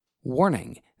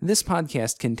Warning, this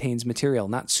podcast contains material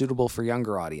not suitable for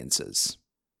younger audiences,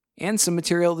 and some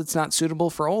material that's not suitable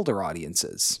for older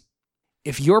audiences.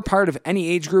 If you're part of any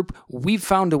age group, we've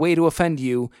found a way to offend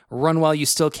you. Run while you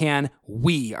still can.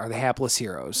 We are the Hapless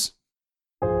Heroes.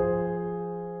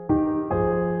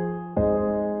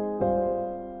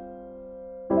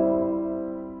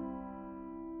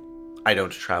 I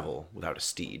don't travel without a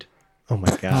steed. Oh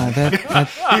my god.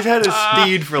 He's had a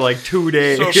steed for like 2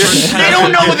 days. So They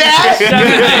don't know that!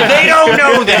 They don't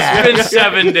know that! It's been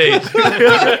 7 days.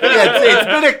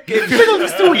 It's been at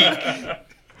least a week.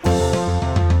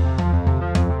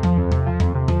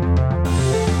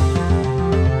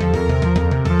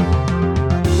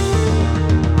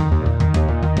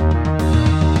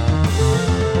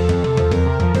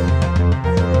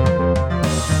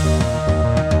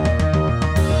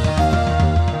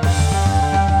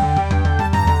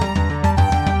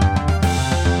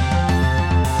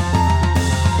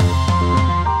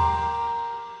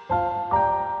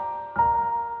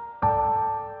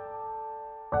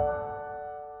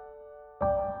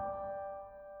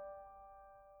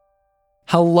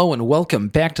 Hello and welcome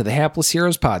back to the Hapless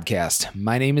Heroes podcast.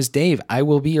 My name is Dave. I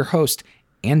will be your host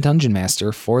and Dungeon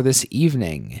Master for this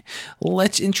evening.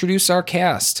 Let's introduce our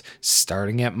cast.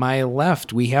 Starting at my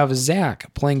left, we have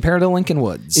Zach playing Paradil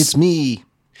Lincolnwoods. It's me,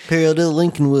 Paradil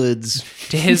Lincolnwoods.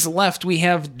 To his left, we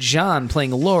have John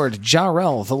playing Lord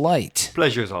Jarrell the Light.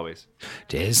 Pleasure as always.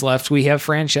 To his left, we have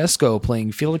Francesco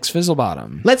playing Felix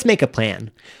Fizzlebottom. Let's make a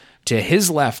plan. To his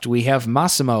left, we have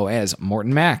Massimo as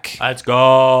Morton Mack. Let's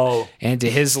go. And to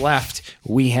his left,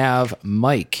 we have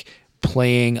Mike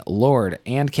playing Lord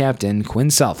and Captain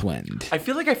Quinn Southwind. I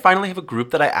feel like I finally have a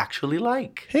group that I actually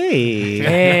like. Hey.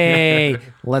 Hey,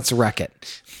 let's wreck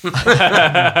it.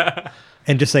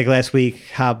 And just like last week,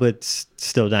 Hoblet's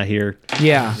still not here.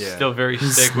 Yeah. Still very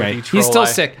sick with right. each He's roll still I-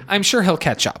 sick. I'm sure he'll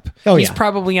catch up. Oh, He's yeah.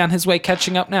 probably on his way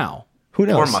catching up now. Who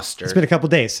knows? Or mustard. It's been a couple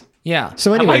days. Yeah.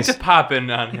 So I'd like anyways, to pop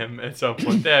in on him at some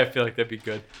point. I feel like that'd be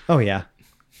good. oh yeah.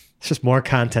 It's just more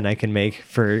content I can make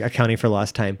for accounting for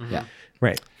lost time. Yeah.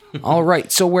 Right. All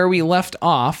right. So where we left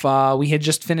off, we had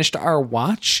just finished our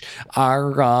watch.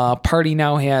 Our party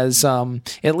now has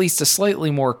at least a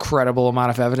slightly more credible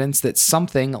amount of evidence that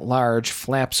something large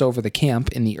flaps over the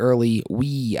camp in the early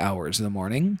wee hours of the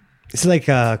morning. It's like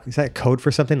is that code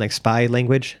for something like spy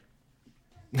language?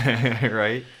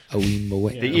 Right? A wee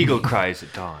The eagle cries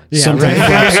at dawn. Yeah, Something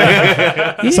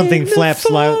right. Something flaps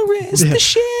loud. Forest, the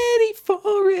shady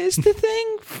forest, the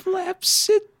thing flaps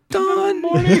at dawn.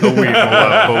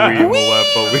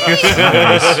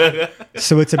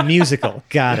 So it's a musical.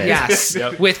 Got it. Yes,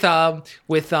 with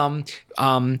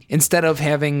instead of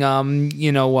having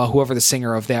whoever the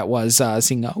singer of that was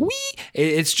sing a wee,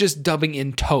 it's just dubbing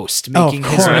in toast, making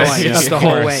his course. noise Yes, the of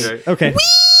whole course. way. Okay.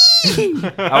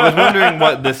 I was wondering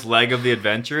what this leg of the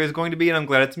adventure is going to be, and I'm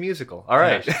glad it's musical. All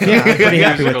right. Yeah, I'm pretty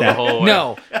happy with The that. whole way.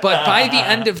 No, but by the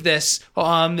end of this,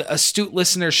 astute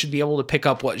listeners should be able to pick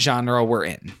up what genre we're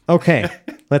in. Okay.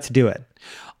 Let's do it.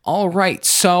 All right,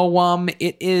 so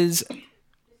it is.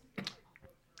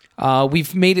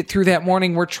 We've made it through that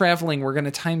morning. We're traveling. We're going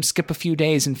to time skip a few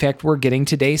days. In fact, we're getting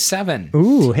to day 7.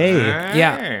 Ooh, hey.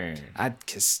 Yeah,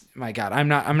 because my God, I'm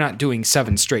not doing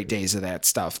 7 straight days of that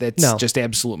stuff. That's No. just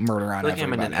absolute murder on I feel like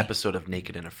I'm in everybody. an episode of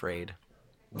Naked and Afraid.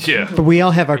 Yeah. But we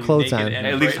all have our clothes naked on. and-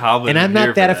 At least Hoblet And is I'm here not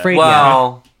for that afraid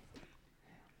Well,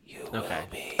 okay.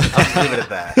 I'll leave it at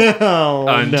that. yet. Oh,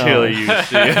 Until no. you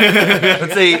see it.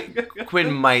 Let's say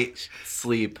Quinn might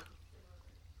sleep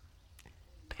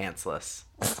pantsless.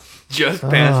 Just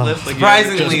pantsless. Like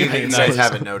Surprisingly, you you guys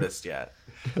haven't noticed yet.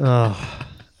 Oh,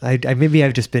 I maybe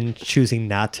I've just been choosing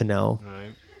not to know.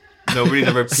 Right. Nobody's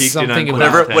ever peeked in Something on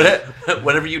about-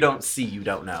 Whatever you don't see, you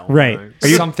don't know. Right.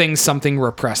 Something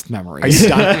repressed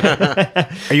memories. Are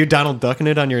you Donald Ducking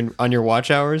it on your watch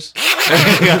hours?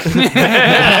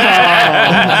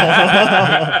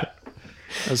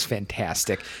 That was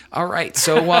fantastic. All right,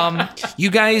 so you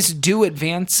guys do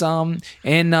advance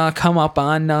and come up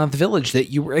on the village that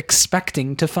you were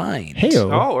expecting to find. Heyo.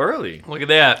 Oh, early. Look at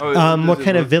that. What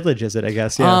kind of village is it? I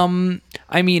guess. Yeah.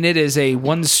 I mean, it is a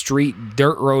one-street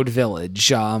dirt road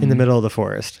village. In the middle of the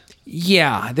forest.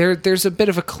 Yeah, there's a bit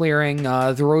of a clearing.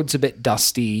 The road's a bit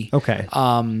dusty. Okay.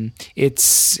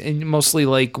 It's mostly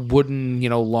like wooden,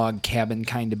 log cabin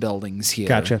kind of buildings here.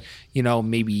 Gotcha.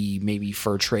 Maybe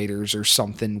fur traders or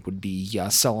something would be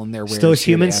selling their wares. Still here to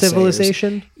human assayers.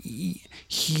 civilization.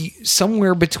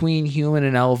 Somewhere between human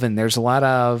and elven. There's a lot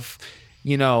of,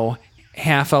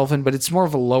 half elven, but it's more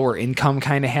of a lower income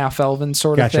kind of half elven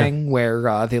sort of Gotcha. thing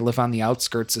where they live on the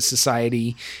outskirts of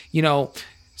society.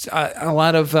 A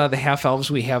lot of the half elves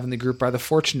we have in the group are the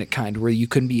fortunate kind, where you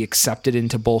can be accepted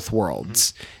into both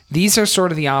worlds. These are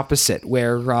sort of the opposite,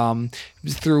 where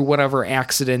through whatever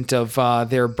accident of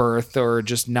their birth or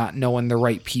just not knowing the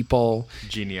right people,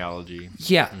 Genealogy.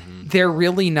 they're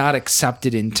really not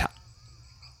accepted into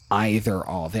either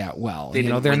all that well. They You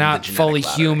know, didn't they're win the not genetic fully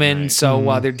lottery, human, right?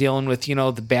 so they're dealing with,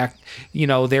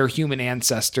 their human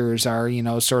ancestors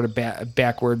are, sort of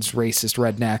backwards racist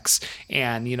rednecks,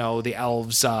 and, the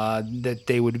elves that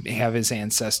they would have as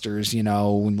ancestors, a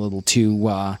little too,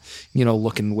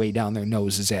 looking way down their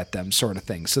noses at them sort of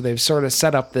thing. So they've sort of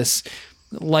set up this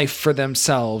life for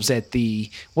themselves at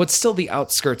what's still the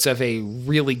outskirts of a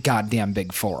really goddamn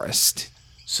big forest.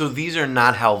 So these are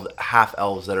not half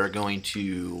elves that are going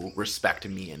to respect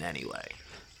me in any way.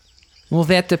 Well,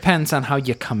 that depends on how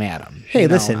you come at them. Hey,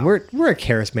 listen, we're a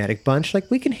charismatic bunch. Like,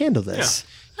 we can handle this.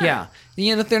 Yeah.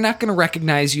 They're not going to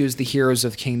recognize you as the heroes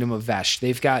of the Kingdom of Vesh.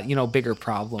 They've got, bigger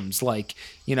problems. Like,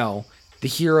 the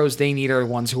heroes they need are the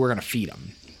ones who are going to feed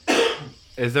them.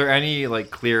 Is there any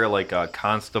clear a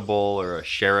constable or a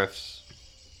sheriff's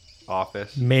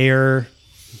office? Mayor,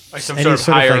 Like some any sort of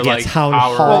higher, town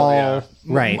power. hall. Yeah.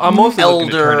 Right. I'm mostly looking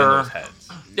to turn in Elder. those heads.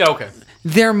 Yeah, okay.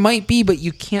 There might be, but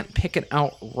you can't pick it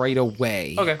out right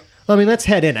away. Okay. Well, I mean, let's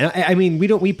head in. I mean,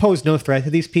 we pose no threat to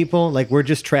these people. Like, we're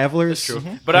just travelers. True.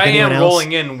 But Like I anyone am else.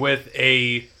 rolling in with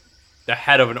the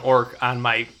head of an orc on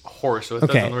my horse, so it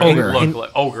Okay, doesn't really ogre. look And-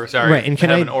 like ogre. Sorry, Right, and can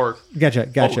the head I? of an orc? Gotcha.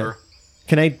 Ogre.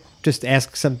 Can I just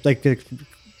ask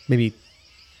maybe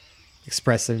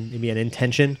express maybe an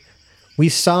intention? We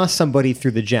saw somebody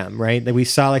through the gem, right? That we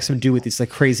saw some dude with this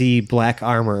crazy black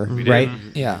armor, right?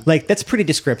 Yeah. Like, that's pretty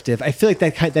descriptive. I feel like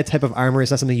that type of armor is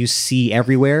not something you see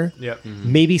everywhere. Yep.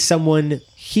 Maybe someone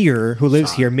here who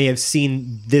lives here may have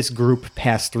seen this group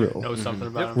pass through. Know something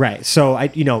about him. Right. So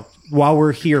while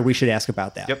we're here, we should ask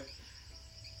about that. Yep.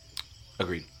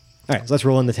 Agreed. All right. So let's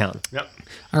roll into town. Yep.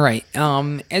 All right.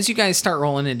 As you guys start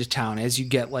rolling into town, as you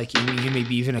get you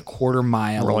maybe even a quarter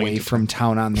mile away from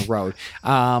town on the road,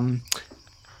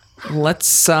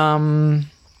 let's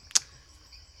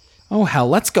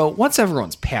let's go. What's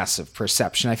everyone's passive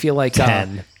perception? I feel like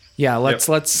 10. Yeah, let's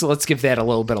give that a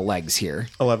little bit of legs here.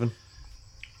 11.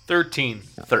 13.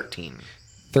 13.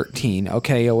 13.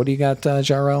 Okay, what do you got,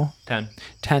 Jarrell? 10.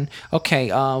 10.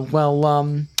 Okay,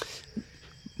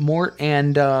 Mort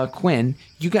and Quinn,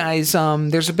 you guys,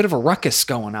 there's a bit of a ruckus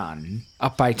going on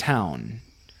up by town.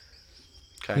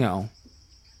 Okay.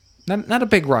 Not a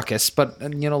big ruckus, but, a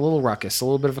little ruckus, a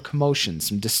little bit of a commotion,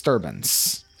 some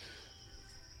disturbance.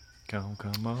 Come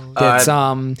on. That's,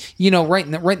 right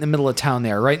in the middle of town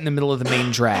there, right in the middle of the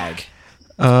main drag.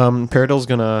 Paradil's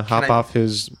gonna hop I- off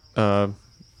his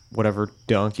whatever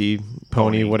donkey,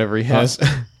 pony, whatever he has.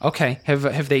 Okay,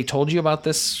 have they told you about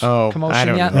this Oh, commotion I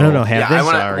don't yet? know. I don't know. Have Yeah, they?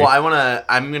 I want to.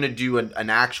 I'm gonna do an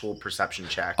actual perception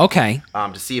check. Okay.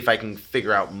 To see if I can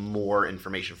figure out more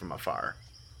information from afar.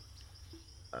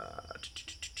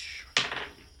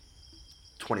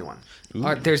 21.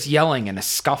 There's yelling and a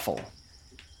scuffle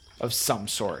of some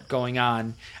sort going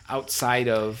on outside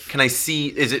of... Can I see?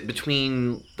 Is it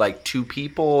between two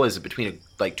people? Is it between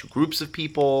two groups of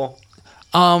people?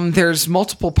 There's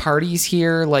multiple parties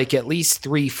here, at least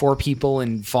 3-4 people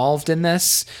involved in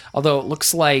this. Although it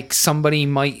looks like somebody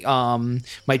might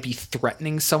be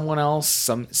threatening someone else,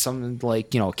 some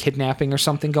kidnapping or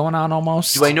something going on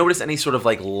almost. Do I notice any sort of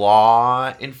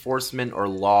law enforcement or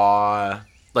law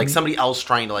somebody else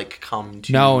trying to come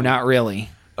to? No, not really.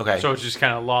 Okay. So it's just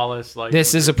kind of lawless.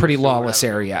 This is a pretty lawless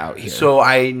area out here. So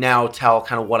I now tell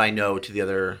kind of what I know to the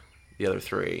other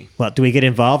three. Well, do we get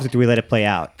involved or do we let it play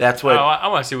out? That's what. I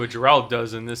want to see what Gerald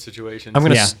does in this situation. I'm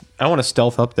gonna. Yeah. I want to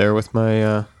stealth up there with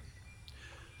my.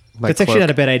 That's actually not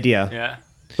a bad idea. Yeah.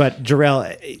 But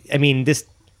Jarrell, I mean,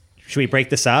 should we break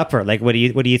this up or what do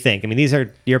you think? I mean, these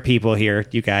are your people here,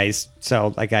 you guys.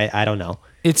 So I don't know.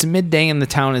 It's midday and the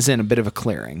town is in a bit of a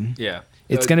clearing. Yeah.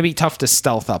 It's going to be tough to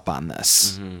stealth up on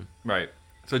this. Right.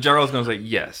 So General's going to say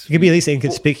yes. You could be at least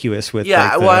inconspicuous with.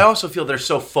 Yeah. Well, I also feel they're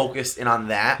so focused in on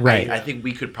that. Right. I think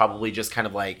we could probably just kind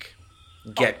of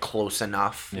get close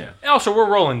enough. Yeah. And also, we're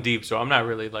rolling deep, so I'm not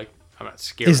really I'm not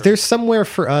scared. Is there somewhere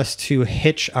for us to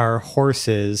hitch our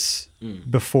horses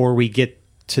before we get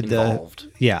to Involved.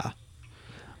 the? Yeah.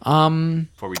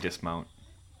 Before we dismount.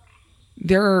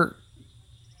 There are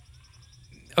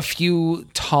a few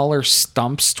taller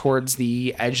stumps towards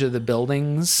the edge of the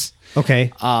buildings.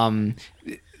 Okay.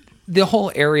 The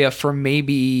whole area from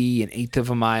maybe 1/8 of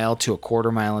a mile to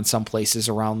 1/4 mile in some places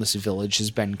around this village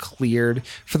has been cleared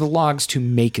for the logs to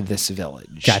make this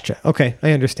village. Gotcha. Okay,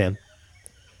 I understand.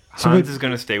 So Hans is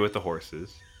going to stay with the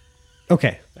horses.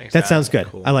 Okay, Thanks, that Dad. sounds good.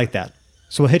 I like that.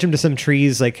 So we'll hitch him to some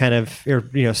trees, like kind of, or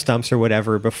stumps or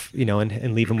whatever,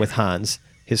 and leave him with Hans,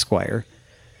 his squire.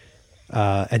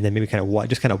 And then maybe kind of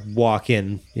walk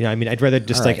in. I'd rather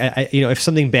just All like if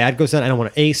something bad goes on, I don't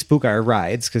want to spook our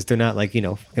rides because they're not like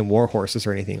fucking war horses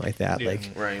or anything like that. Yeah, like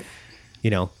Right.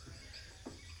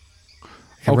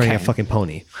 I'm running a Okay. fucking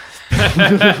pony.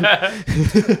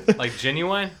 Like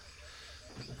Genuine?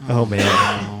 Oh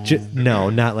man, no,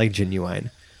 not like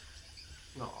Genuine.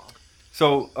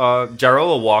 So Jarrell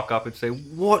will walk up and say,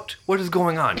 "What is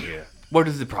going on here? What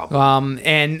is the problem?"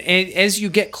 And as you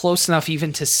get close enough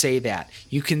even to say that,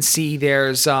 you can see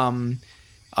there's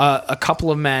a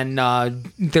couple of men.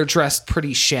 They're dressed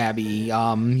pretty shabby,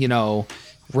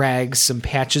 rags, some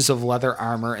patches of leather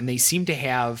armor, and they seem to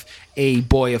have a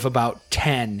boy of about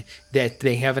 10 that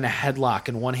they have in a headlock,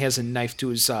 and one has a knife to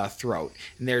his throat.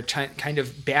 And they're kind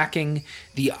of backing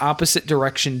the opposite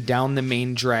direction down the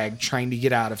main drag, trying to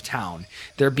get out of town.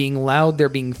 They're being loud, they're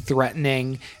being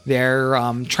threatening, they're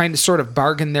trying to sort of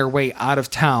bargain their way out of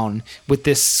town with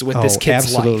this kid's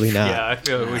absolutely life. not. Yeah, I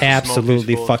feel like we should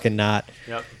Absolutely smoke these fucking not.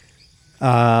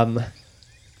 fools.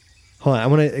 Hold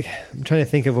on, I'm trying to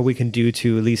think of what we can do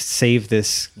to at least save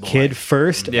this kid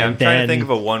first. Yeah, and I'm trying then to think of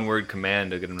a one-word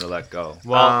command to get him to let go. Yep.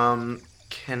 Well,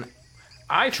 Can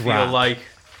I feel drop. like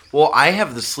well, I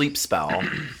have the sleep spell.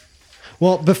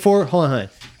 Well, hold on.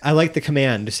 I like the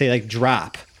command to say like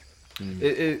drop.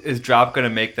 Is drop going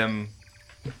to make them?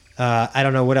 I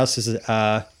don't know what else is it. or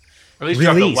at least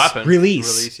drop the Release. weapon.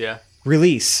 Release. Yeah.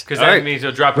 Release. Because All that right. means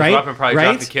he'll drop his Right? weapon, probably drop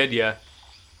Right? the kid. Yeah.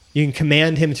 You can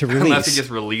command him to release. Unless he just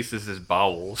releases his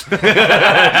bowels. Well,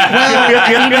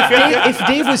 I mean, if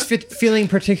Dave was feeling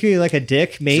particularly like a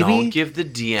dick, maybe. Don't give the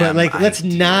DM. But like, let's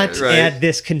ideas. not Right. add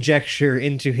this conjecture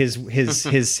into his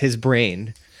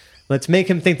brain. Let's make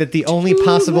him think that the only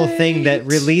possible thing that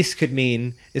release could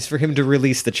mean is for him to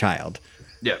release the child.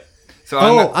 Yeah. So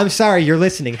I'm sorry, you're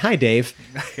listening. Hi, Dave.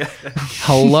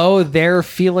 Hello there,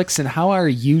 Felix, and how are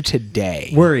you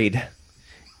today? Worried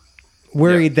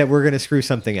that we're gonna screw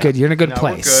something up. Good, you're in a good No,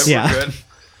 place. We're good. Yeah. We're good.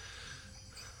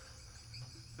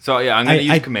 So yeah, I'm going to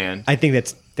use command. I think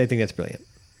that's brilliant.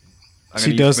 I'm So gonna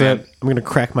he use does command. that. I'm gonna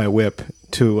crack my whip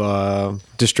to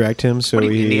distract him. So What are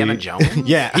you, he, Indiana Jones?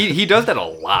 yeah, He does that a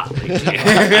lot. When did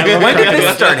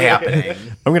this start happening?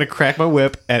 I'm gonna crack my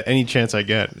whip at any chance I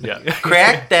get. Yeah.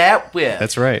 Crack that whip.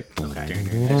 That's right. Eh.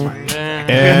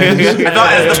 And I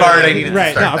thought as the bard I needed to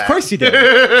Right? start No, of that. course you did.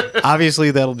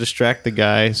 obviously that'll distract the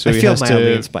guy. So I he feel has mildly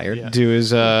to inspired. do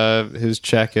his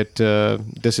check at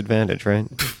disadvantage, right?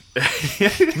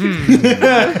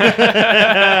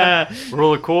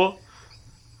 Rule of cool.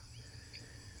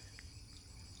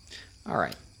 All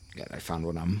right. Good. I found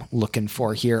what I'm looking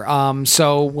for here.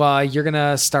 So you're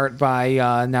gonna start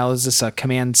by now. Is this a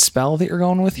command spell that you're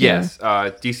going with? Here? Yes.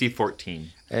 DC 14.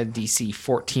 DC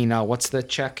 14. What's the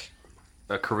check?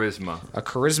 Charisma. A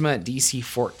charisma at DC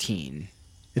 14.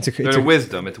 It's a No,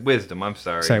 wisdom. It's wisdom. I'm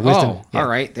sorry. sorry, wisdom. Oh, yeah. all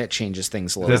right. That changes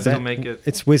things a Does little that bit. still make it?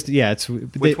 It's wisdom. Yeah, it's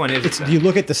Which one is it then? You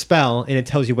look at the spell and it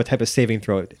tells you what type of saving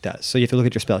throw it does. So you have to look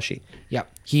at your spell sheet.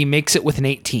 Yep. He makes it with an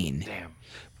 18. Damn.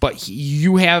 But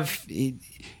you have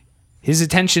his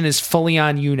attention is fully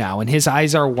on you now, and his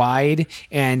eyes are wide,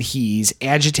 and he's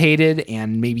agitated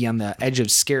and maybe on the edge of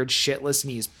scared shitless,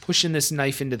 and he's pushing this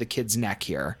knife into the kid's neck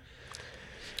here.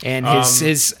 And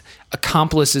his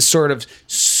accomplice is sort of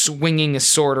swinging a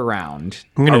sword around.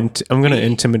 I'm gonna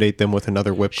intimidate them with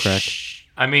another whip crack.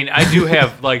 I mean, I do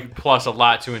have like plus a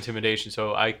lot to intimidation,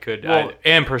 so I could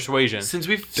and persuasion. Since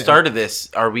we've started this,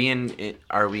 are we in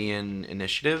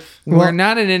initiative? We're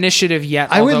not in initiative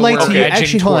yet. I would although like we're to edging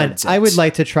actually hold on. towards I it. would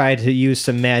like to try to use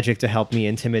some magic to help me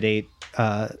intimidate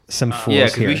some fools Yeah,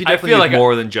 because here. we should I definitely feel use like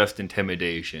more than just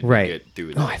intimidation Right. to get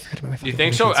through Oh, this. I forgot about my Do you fucking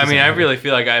think so? I senses mean, I over. really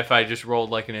feel like if I just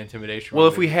rolled like an intimidation. Well,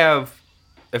 roll,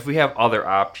 if we have other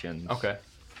options okay,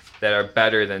 that are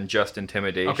better than just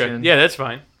intimidation. okay, yeah, that's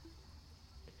fine.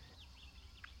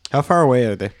 How far away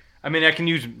are they? I mean, I can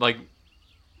use like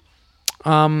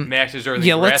Max's early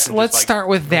Yeah, grasp and let's just, like, start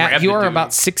with that. grab You the are dude.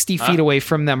 about 60 Huh? feet away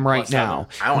from them right Plus seven. now.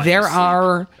 I wanna There go sleep.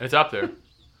 are It's up there.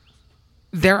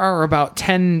 there are about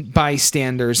 10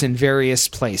 bystanders in various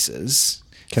places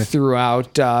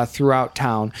throughout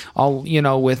town,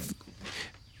 all with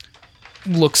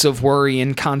looks of worry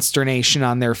and consternation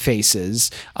on their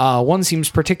faces. One seems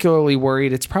particularly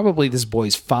worried. It's probably this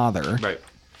boy's father. Right.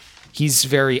 He's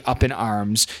very up in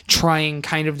arms, trying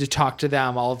kind of to talk to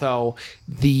them, although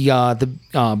the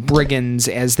brigands,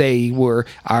 as they were,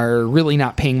 are really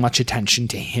not paying much attention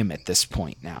to him at this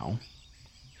point now.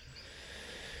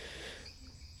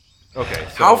 Okay.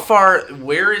 So How far?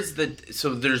 Where is the?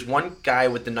 So there's one guy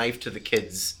with the knife to the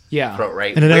kid's Yeah. throat,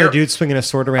 right? And another Where- dude swinging a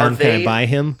sword around kind they- of by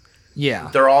him. Yeah.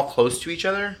 They're all close to each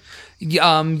other.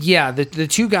 Yeah, the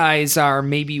two guys are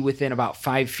maybe within about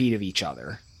 5 feet of each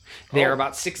other. They're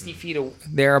about 60 feet.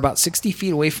 They're about 60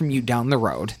 feet away from you down the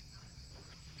road.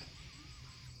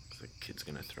 The kid's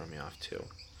gonna throw me off too.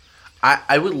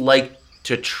 I would like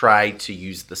to try to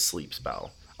use the sleep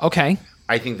spell. Okay.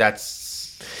 I think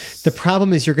that's The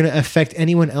problem is you're going to affect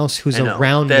anyone else who's I know.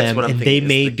 around That's them, what I'm and they thinking, is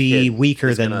may the be kid weaker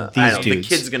is than gonna- I these know, dudes.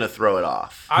 The kid's gonna throw it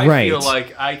off. I Right. feel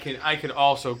like I could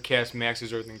also cast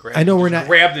Max's Earth and grab. I know we're just not-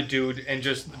 grab the dude and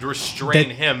just restrain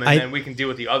That- him, and I- then we can deal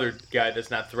with the other guy that's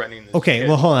not threatening. This Okay, kid.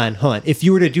 well, hold on. If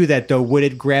you were to do that, though, would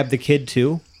it grab the kid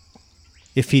too?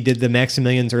 If he did the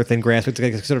Maximilian's Earth and Grasp, it's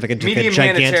like sort of like a medium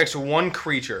hand gigantic. attacks one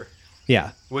creature,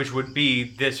 Yeah, which would be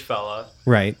this fella.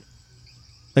 right.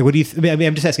 Like, what do you? I mean,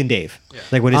 I'm just asking Dave.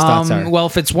 Like, what his thoughts are. Well,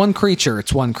 if it's one creature,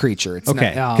 it's one creature. It's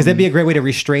Okay, not, because that'd be a great way to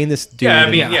restrain this dude. Yeah, I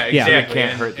and- mean, yeah, exactly.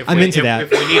 Can't And hurt if I'm we- into if- that.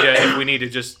 If we need to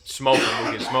just smoke him,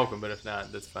 we can smoke him. But if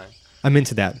not, that's fine. I'm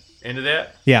into that. Into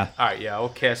that? Yeah. All right, yeah, I'll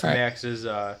cast All right. Max's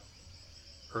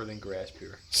Earthing Grasp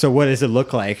here. So, what does it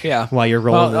look like? Yeah. While you're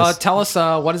rolling Well, this. tell us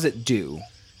what does it do?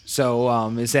 So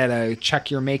is that a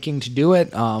check you're making to do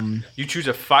it? You choose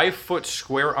a 5-foot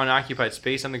square unoccupied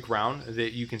space on the ground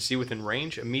that you can see within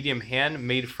range. A medium hand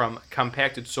made from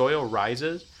compacted soil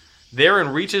rises. There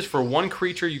and reaches for one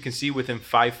creature you can see within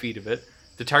 5 feet of it.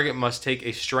 The target must take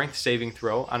a strength saving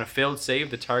throw. On a failed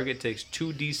save, the target takes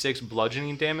 2d6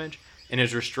 bludgeoning damage and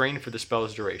is restrained for the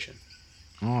spell's duration.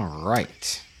 All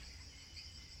right.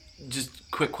 Just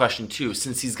quick question too.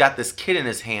 Since he's got this kid in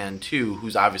his hand too,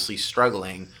 who's obviously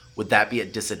struggling, would that be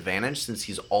at disadvantage since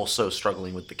he's also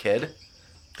struggling with the kid?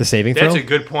 the saving throw? That's a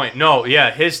good point. No,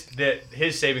 yeah, his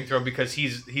saving throw because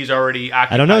he's already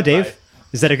occupied. I don't know, by- Dave.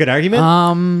 Is that a good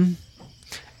argument?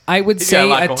 I would He's got a say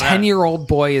lot a going on. 10-year-old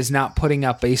boy is not putting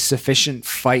up a sufficient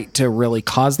fight to really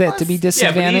cause that to be Yeah, but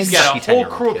disadvantaged. he's got a Lucky whole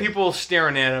 10-year-old crew of kid. people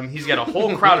staring at him. He's got a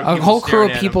whole crowd of a people whole crew staring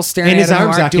of at people him. staring And at his him who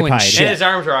arms aren't doing occupied. shit. And his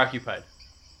arms are occupied.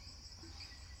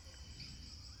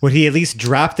 Would he at least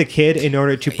drop the kid in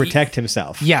order to protect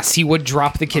himself? Yes, he would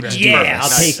drop the kid. to do Yeah,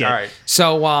 this. I'll take it. All right.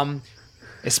 So,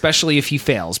 especially if he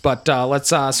fails. But let's.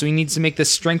 So he needs to make this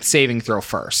strength saving throw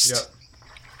first.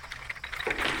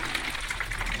 Yep.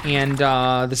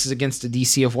 And this is against a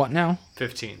DC of what now?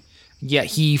 15. Yeah,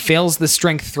 he fails the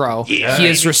strength throw. He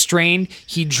is restrained.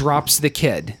 He drops the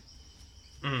kid.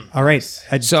 All right.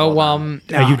 So,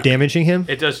 are you damaging him?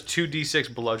 It does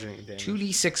 2d6 bludgeoning damage.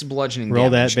 2d6 bludgeoning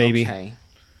Roll damage. that, baby. Okay.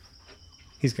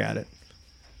 He's got it.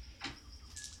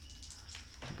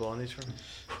 Blowing these for me?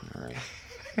 All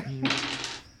right.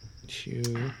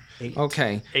 2.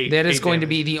 Okay. Eight That is going to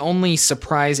damage. be the only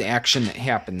surprise action that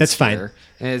happens. That's fine. here.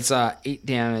 And it's 8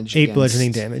 damage. 8 against-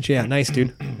 bludgeoning damage. Yeah, nice,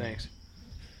 dude. Thanks.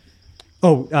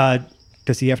 Oh,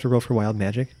 does he have to roll for wild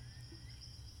magic?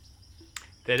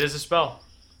 That is a spell.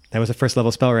 That was a first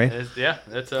level spell, right? That is, yeah,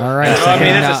 that's a. All right, No, I mean,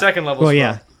 and, that's a second level Well, spell.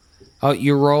 yeah. Oh,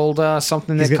 you rolled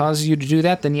something that He's got- causes you to do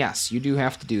that? Then yes, you do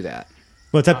have to do that.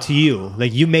 Well, it's up to you.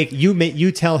 Like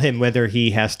you tell him whether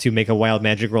he has to make a wild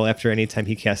magic roll after any time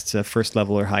he casts a first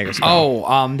level or higher spell.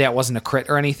 Oh, that wasn't a crit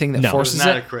or anything that No. It's forces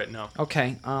not it? a crit, no.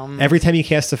 Okay. Every time you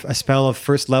cast a spell of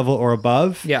first level or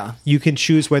above, Yeah. you can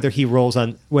choose whether he rolls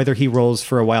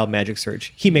for a wild magic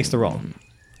surge. He makes the roll.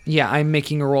 Yeah, I'm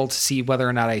making a roll to see whether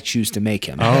or not I choose to make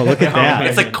him. Oh, look at that.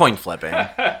 It's like coin flipping.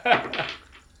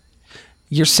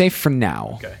 You're safe for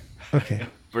now. Okay. Okay.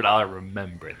 But I'll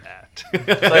remember that. So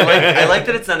I like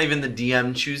that it's not even the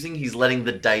DM choosing; he's letting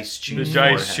the dice The choose.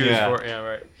 dice for choose him. Yeah. for Yeah,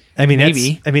 right. I mean,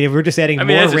 Maybe. if we're just adding I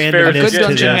mean, more that's as fair as randomness Good it to gets.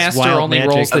 dungeon this master wild only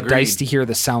magic. rolls the Agreed. dice to hear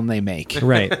the sound they make.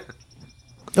 Right.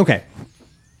 Okay.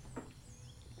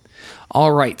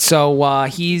 All right, so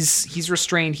he's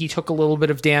restrained. He took a little bit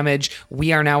of damage.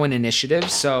 We are now in initiative,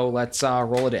 so let's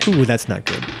roll it in. Ooh, that's not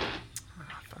good.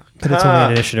 But it's only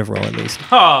an initiative roll at least.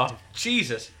 Oh,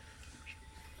 Jesus.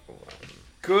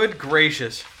 Good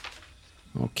gracious.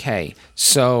 Okay,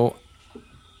 so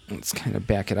let's kind of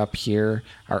back it up here.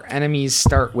 Our enemies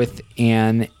start with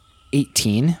an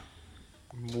 18.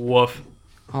 Woof.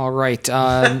 All right,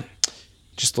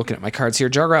 just looking at my cards here.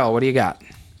 Jarrell, what do you got?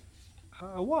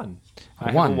 One. A I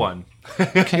have one. a 1.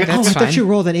 Okay, Oh, that's I fine. thought you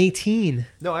rolled an 18.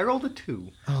 No, I rolled a 2.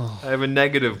 I have a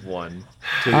negative 1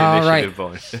 to the All initiative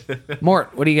right. bonus.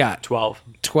 Mort, what do you got? 12.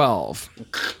 12.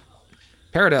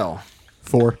 Paradil.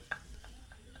 4.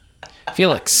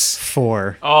 Felix.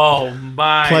 4. Oh,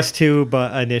 my. Plus 2,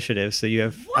 but initiative. So you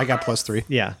have. I got plus 3.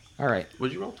 Yeah. All right.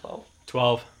 Would you roll 12?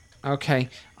 12. Okay.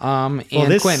 And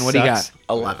this Quinn, what do you sucks.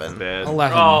 got? 11. Bad.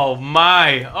 11. Oh,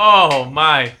 my. Oh,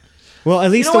 my. Well,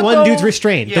 at least know the what, one though? dude's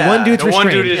restrained. The Yeah. one dude's The one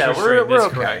restrained. dude is Yeah, restrained. we're That's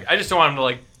okay. correct. I just don't want him to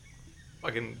like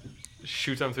fucking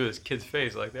shoot something through this kid's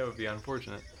face. Like that would be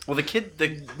unfortunate. Well, the kid, The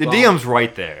DM's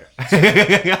right there.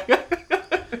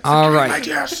 All right.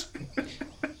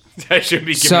 I should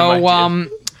be giving So, my kid.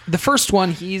 the first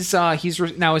one,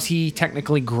 now is he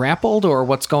technically grappled or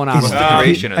what's going on? with the him?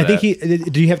 duration of I think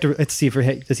that? do you have to? Let's see if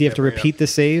does he have to repeat the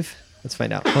save? Let's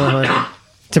find out. Hold on.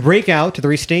 To break out, the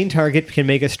restrained target can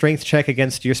make a strength check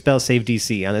against your spell save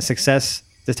DC. On a success,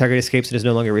 the target escapes and is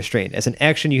no longer restrained. As an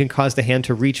action, you can cause the hand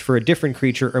to reach for a different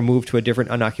creature or move to a different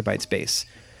unoccupied space.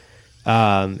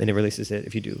 And it releases it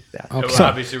if you do that. Okay. It would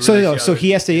obviously So release the he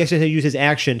has to use his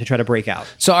action to try to break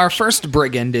out. So our first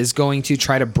brigand is going to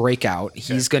try to break out.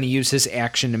 He's going to use his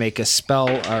action to make a spell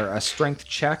or a strength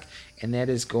check, and that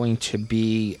is going to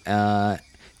be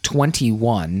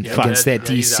 21 against that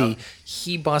he's DC. out.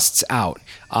 He busts out.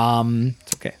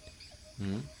 It's okay.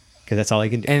 Because that's all he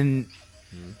can do. And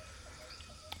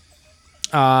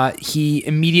he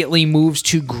immediately moves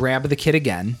to grab the kid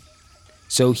again.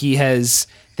 So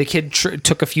the kid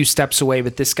took a few steps away,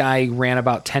 but this guy ran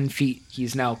about 10 feet.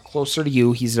 He's now closer to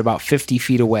you. He's about 50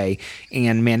 feet away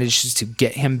and manages to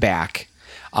get him back.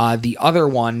 The other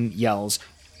one yells,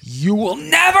 "You will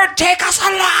never take us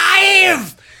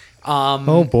alive!"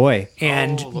 Oh boy.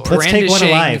 And Let's take one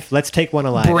alive. Let's take one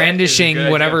alive. brandishing That is a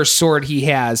good whatever idea. sword he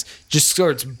has, just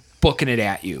starts booking it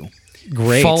at you.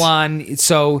 Great. Full on.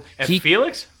 So At he,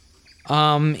 Felix?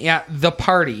 yeah, the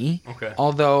party. Okay.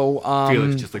 Although,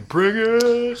 Felix just like, bring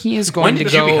it. he is When going to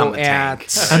did you become go the tank?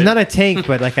 at. I'm not a tank,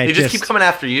 but like they just keep coming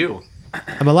after you.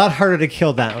 I'm a lot harder to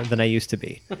kill that than I used to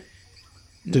be.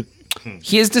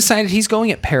 He has decided he's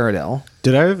going at Paradil.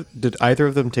 Did either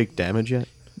of them take damage yet?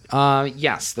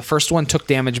 Yes, the first one took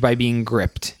damage by being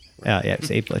gripped. Yeah, it's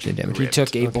 8 bludgeoning damage. He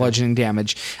took 8 bludgeoning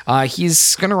damage.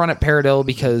 He's going to run at Paradil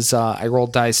because I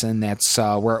rolled dice and that's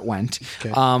where it went.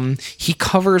 He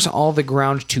covers all the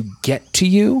ground to get to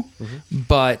you,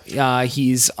 but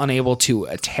he's unable to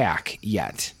attack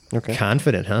yet. Okay.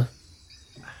 Confident, huh?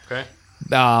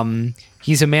 Okay.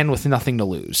 He's a man with nothing to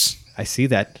lose. I see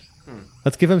that.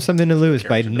 Let's give him something to lose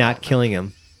by not killing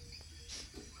him.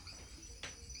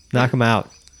 Knock him out.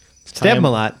 Stab him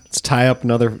a lot. Let's tie up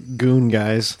another goon,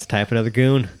 guys. Let's tie up another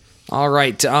goon. All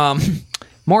right,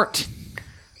 Mort.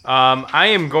 I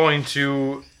am going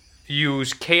to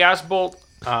use Chaos Bolt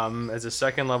as a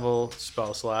second level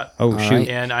spell slot. Oh, shoot. right.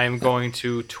 And I am going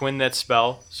to twin that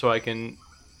spell so I can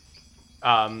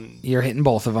You're hitting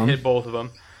both of them. hit both of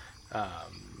them.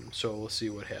 So we'll see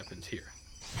what happens here.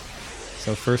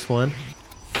 So first one.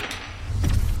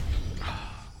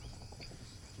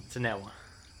 It's a net one.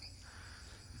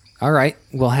 All right,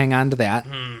 we'll hang on to that.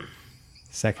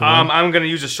 Second one. I'm going to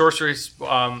use a sorcery.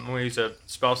 I'm going to use a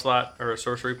spell slot or a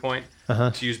sorcery point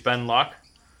to use Ben Luck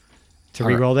To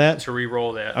re-roll that? to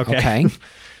re-roll that. Okay. Okay.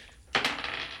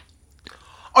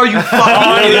 Are you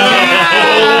fucking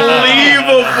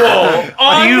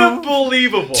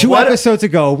Unbelievable! Two episodes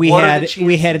ago, we what are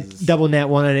the had double nat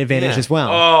one on advantage Yeah. as well.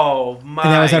 Oh my!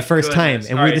 And that was our first goodness.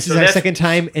 time. And All right, this so is our that's- second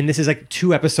time, and this is like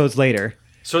 2 episodes later.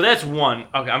 So that's one.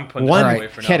 Okay, I'm putting One that away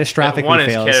for now. catastrophically One is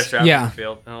fails. catastrophically Yeah.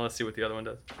 failed. Now let's see what the other one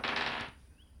does.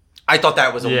 I thought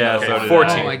that was a Yeah, no. so did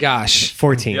 14. Oh my gosh.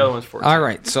 14. The other one's 14. All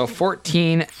right, so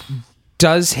 14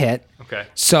 does hit. Okay.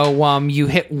 So you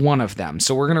hit one of them.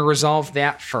 So we're going to resolve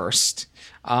that first.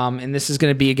 And this is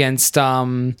going to be against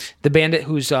the bandit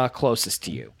who's closest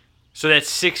to you. So that's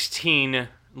 16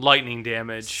 lightning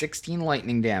damage 16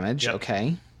 lightning damage. Yep.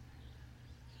 Okay.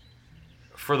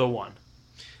 for the one.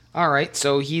 All right,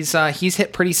 so he's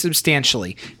hit pretty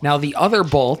substantially. Now the other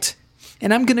bolt,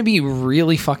 and I'm going to be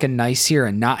really fucking nice here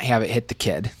and not have it hit the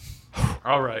kid.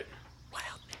 All right.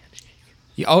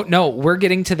 Oh, no, we're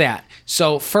getting to that.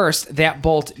 So first, that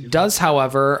bolt does,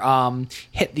 however,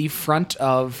 hit the front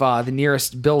of the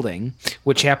nearest building,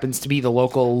 which happens to be the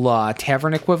local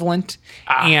tavern equivalent,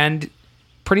 and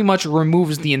pretty much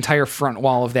removes the entire front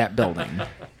wall of that building.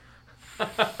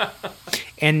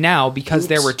 And now, because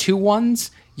there were 2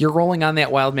 ones, you're rolling on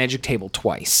that wild magic table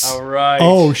twice. All right.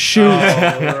 Oh, shoot. All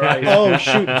right. Oh,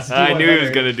 shoot. I knew he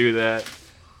was gonna do that.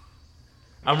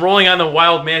 I'm rolling on the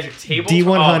wild magic table.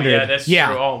 D100. Oh, yeah, that's Yeah.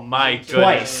 true. Oh my goodness.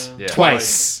 Twice. Yeah.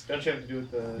 Twice. Don't you have to do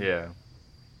with the Yeah.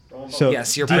 So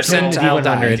Yes, your D10 to percentile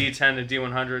die. D100. D10 to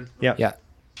D100? Yeah.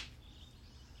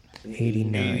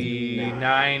 89.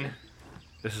 89.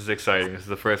 This is exciting. This is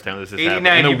the first time this has 89.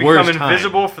 happened. You In the become worst time.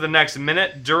 invisible for the next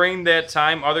minute. During that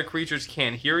time, other creatures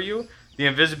can't hear you. The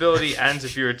invisibility ends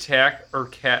if you attack or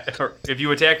if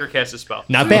you attack or cast a spell.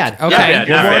 Not bad. Okay. Yeah, not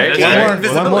bad. That's One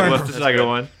great. more. One more. What's the second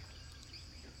one?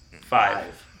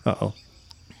 5. Uh-oh.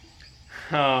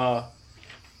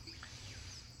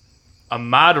 a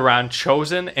Modron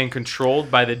chosen and controlled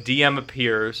by the DM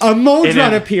appears. A Modron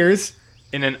in appears.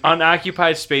 in an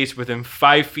unoccupied space within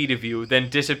 5 feet of you, then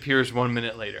disappears 1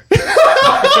 minute later.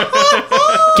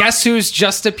 Guess who's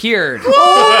just appeared?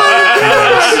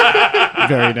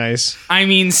 Very nice. I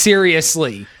mean,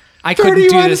 seriously. I couldn't do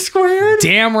 31 this. squared?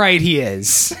 Damn right he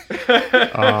is.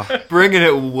 Bringing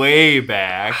it way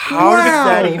back. How does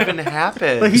that even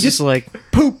happen? Like he This just is like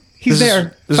poop. He's this is-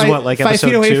 there. this is what, like, 5 feet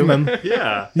episode away 2? from him.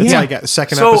 Yeah. it's Yeah. like a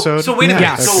second so, episode. so wait a minute.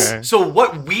 Yes. Okay. So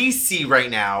what we see right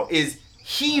now is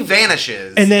he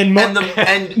vanishes, And then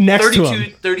and next to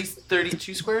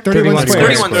 32 square. 31 squares.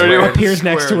 31 squares. Appears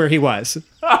next to where he was.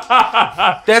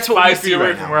 That's what 5 we feet see away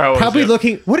right from now. where I was. Probably yeah.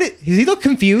 looking. Does he look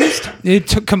confused? It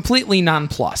took completely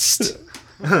nonplussed.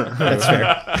 That's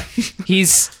fair.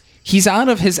 He's out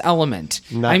of his element.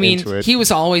 Not I mean, into it. he was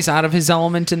always out of his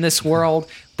element in this world,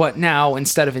 but now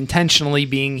instead of intentionally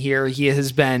being here, he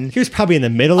has been He was probably in the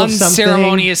middle of something.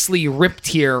 unceremoniously ripped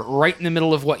here right in the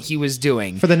middle of what he was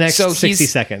doing For the next so 60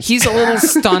 he's, seconds. He's a little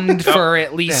stunned for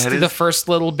at least That is the first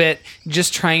little bit,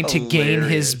 just trying to gain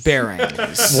his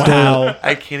bearings. Wow.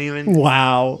 I can't even.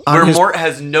 Wow. Where his- Mort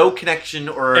has no connection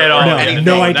or, At all. or No, anything.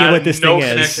 no idea what this thing is.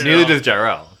 connection at Neither all. does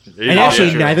Jarrell. And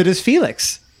actually, neither does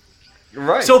Felix.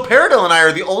 Right. So Paradil and I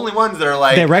are the only ones that are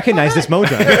like, They recognize this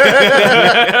Modron.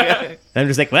 And I'm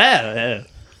just like, well,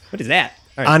 what is that?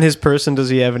 All right. On his person, does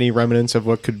he have any remnants of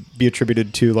what could be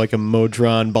attributed to like a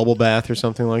Modron bubble bath or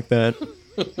something like that?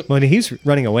 Well, he's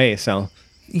running away, so.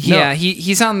 Yeah,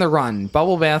 he's on the run.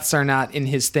 Bubble baths are not in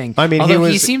his thing. I mean, although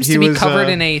he he seems was, to be uh, covered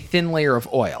in a thin layer of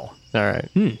oil. All right.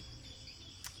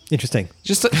 Interesting.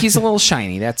 Just he's a little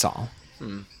shiny. That's all.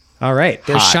 All right.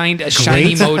 There's shiny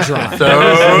Modron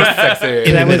so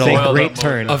sexy. That was Oiled a up great Modron.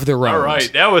 turn. of the road. All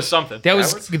right, that was something. That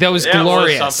was that was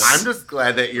glorious. something. I'm just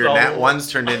glad that your So- Nat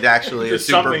 1's turned into actually a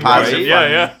super Something positive great.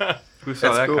 one. Yeah. Who saw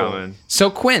That's that cool. coming? So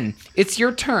Quinn, it's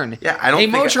your turn. Yeah, I don't A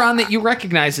think Modron that you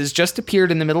recognize has just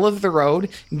appeared in the middle of the road,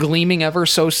 gleaming ever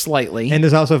so slightly. And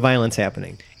there's also violence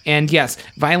happening. And yes,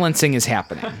 violencing is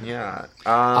happening. Yeah.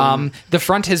 The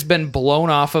front has been blown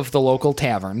off of the local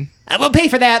tavern. I will pay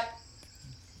for that.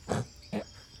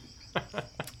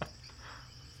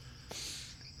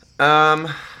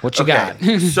 What you got?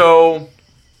 So,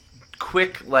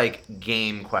 quick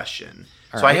game question.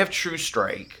 So I right. have True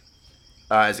Strike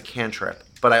as a cantrip,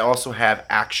 but I also have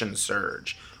Action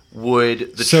Surge.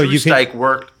 Would the So True you can- Strike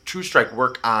work? True Strike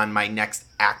work on my next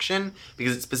action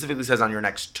because it specifically says on your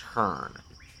next turn.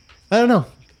 I don't know.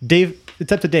 Dave,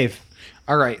 it's up to Dave.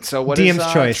 All right. So what DM's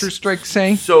does choice. True Strike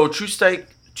say? So True Strike,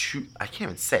 I can't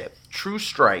even say it. True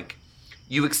Strike.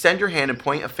 You extend your hand and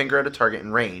point a finger at a target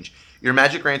in range. Your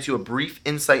magic grants you a brief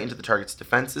insight into the target's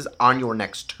defenses. On your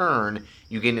next turn,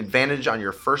 you gain advantage on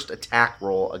your first attack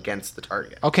roll against the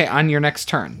target. Okay, on your next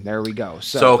turn. There we go.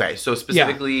 So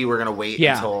specifically, we're gonna wait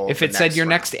Yeah, until if the it said your round.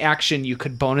 next action, you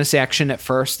could bonus action it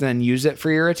first, then use it for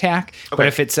your attack. But Okay.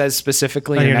 if it says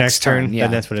specifically On your, your next turn, yeah,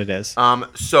 then that's what it is.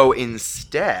 So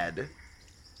instead,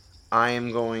 I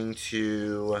am going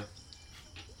to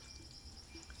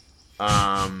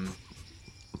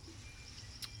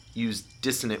use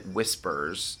Dissonant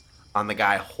Whispers on the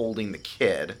guy holding the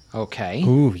kid, okay.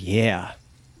 Ooh, yeah.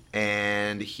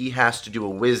 and he has to do a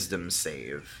Wisdom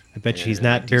save. I bet you he's And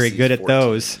not very DC good at 14.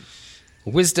 those.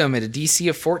 Wisdom at a DC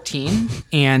of 14,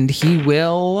 and he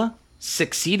will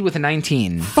succeed with a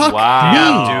 19.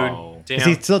 Wow, dude. Does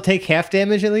Damn. he still take half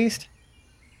damage at least?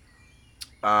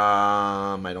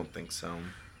 I don't think so.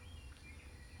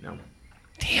 No.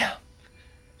 Damn.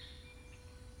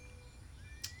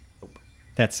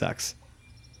 That sucks.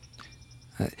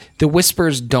 The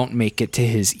whispers don't make it to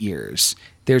his ears.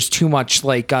 There's too much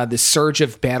the surge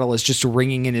of battle is just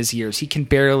ringing in his ears. He can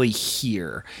barely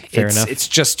hear. Fair enough. It's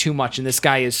just too much. And this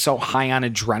guy is so high on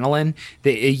adrenaline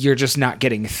that you're just not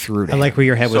getting through to I him. like where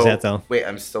your head was at, though. Wait,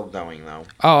 I'm still going though.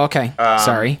 Oh, okay.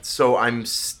 Sorry. So I'm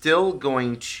still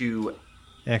going to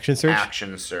Action surge?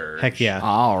 Action Surge. Heck yeah.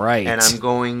 All right. And I'm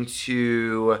going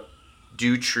to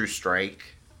do True Strike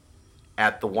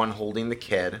at the one holding the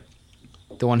kid.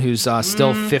 the one who's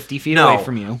still 50 feet No, away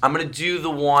from you. I'm going to do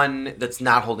the one that's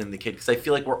not holding the kid because I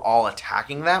feel like we're all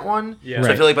attacking that one. Yeah. So I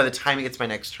Right. feel like by the time it gets my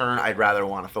next turn, I'd rather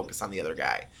want to focus on the other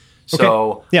guy.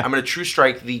 So Yeah. I'm going to True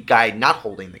Strike the guy not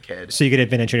holding the kid. So you get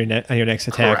advantage on your next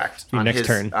attack. Correct. Your on next his,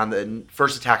 turn. On the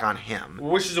first attack on him.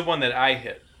 Which is the one that I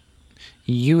hit?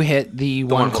 You hit the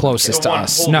one one holding closest the to kid.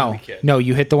 us. The one No, holding the kid. no,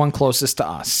 you hit the one closest to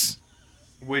us.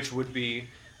 Which would be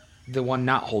The one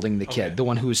not holding the kid. Okay. The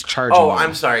one who's charging. Oh, you.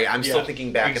 I'm sorry. I'm still Yeah.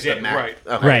 thinking back at the Exact- map. right.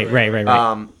 Okay. Right.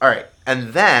 All right.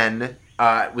 And then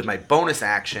with my bonus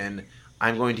action,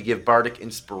 I'm going to give Bardic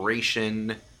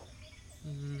Inspiration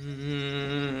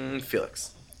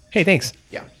Felix. Hey, thanks.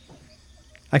 Yeah.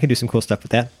 I can do some cool stuff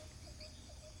with that.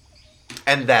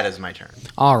 And that is my turn.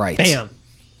 All right. Bam.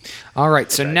 All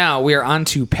right, so now we're on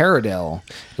to Paradil,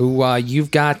 who you've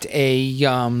got a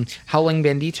Howling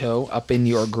Bandito up in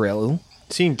your grill.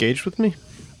 Is he engaged with me?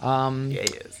 Yeah, he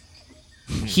is.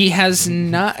 He has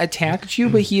not attacked you,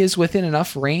 but he is within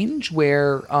enough range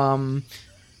where I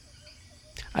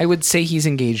would say he's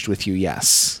engaged with you,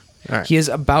 yes. All right. He is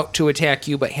about to attack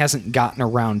you, but hasn't gotten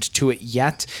around to it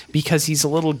yet because he's a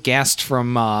little gassed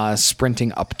from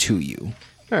sprinting up to you.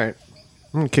 All right.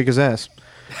 I'm going to kick his ass.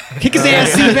 Kick his ass,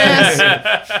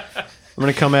 Seabass! I'm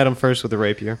going to come at him first with a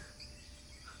rapier.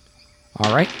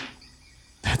 All right.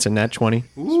 That's a nat 20.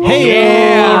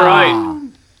 Hey! All right.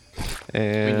 We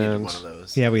needed And one of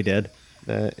those. Yeah, we did.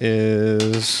 that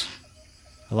is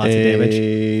Lots of damage.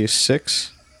 a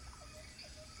 6.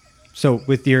 So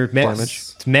with your Damage.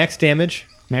 it's max damage.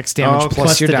 Max damage Oh, plus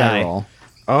plus your the die die. roll.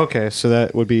 Okay, so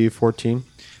that would be 14.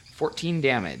 14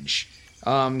 damage.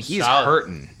 He's Solid.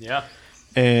 hurting. Yeah.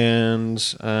 And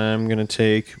I'm going to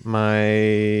take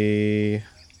my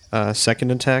second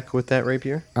attack with that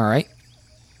rapier. All right.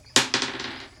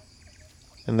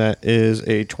 And that is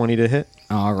a 20 to hit.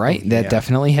 All right. That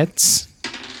definitely hits.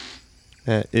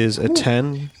 That is a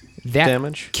 10 That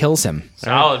damage. kills him.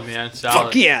 Solid, man. Solid.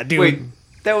 Fuck yeah, dude. Wait,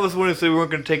 that was when we said we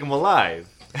weren't going to take him alive.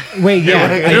 Wait,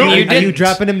 yeah. Are you didn't.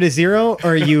 dropping him to 0, or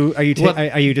are you are you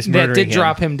just murdering That did him?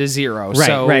 drop him to 0. Right,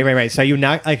 so right. So you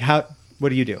not like how? What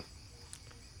do you do?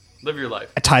 Live your life.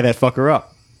 I tie that fucker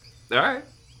up. All right.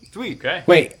 Sweet. Okay.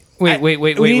 Wait.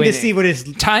 We need to see what his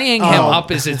Tying him up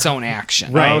is its own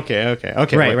action. Right. Oh, okay.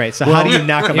 right, right. So how do you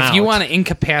knock him out? If you want to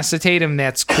incapacitate him,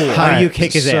 that's cool. How do you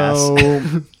kick his ass?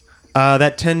 So,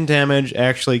 that 10 damage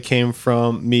actually came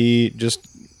from me just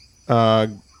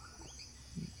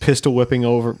pistol whipping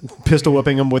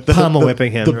him with the Pummel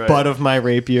whipping him. the butt of my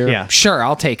rapier. Yeah. Sure,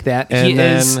 I'll take that. And He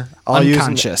then is I'll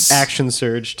unconscious. use an action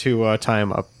surge to tie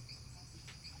him up.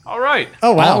 All right.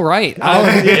 Oh wow. All right.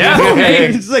 Yeah.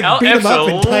 Okay. Just like beat him up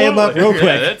and tie him up real quick.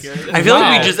 that's good. I feel Wow.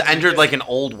 like we just entered like an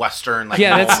old western. Like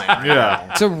Yeah, that's- moment.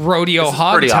 Yeah. It's a rodeo This is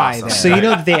hog pretty tie awesome. there. So you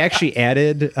know that they actually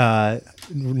added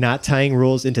not tying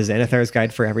rules into Xanathar's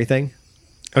Guide for Everything.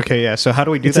 Okay, yeah. So how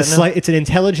do we do It's a that now? slight. It's an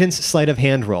intelligence sleight of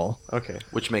hand roll. Okay.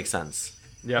 Which makes sense.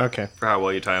 Yeah. Okay. For how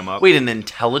well you tie him up. Wait, an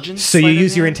intelligence? So you sleight of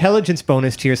use your hand? intelligence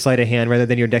bonus to your sleight of hand rather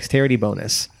than your dexterity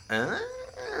bonus.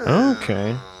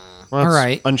 Okay. Well, All that's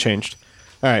right. Unchanged.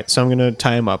 All right. So I'm gonna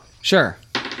tie him up, Sure.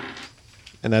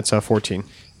 and that's 14.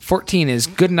 14 is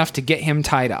good enough to get him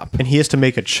tied up. And he has to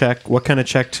make a check. What kind of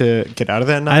check to get out of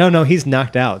that? I don't know. He's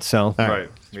knocked out. So Right.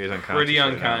 He's unconscious. Pretty right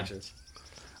now. unconscious.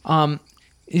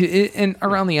 And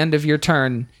around the end of your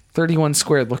turn, 31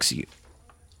 squared looks at you.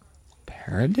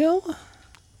 Paradil?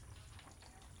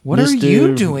 What are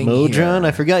you doing Modron? here?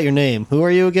 I forgot your name. Who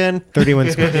are you again?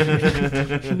 31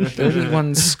 squared.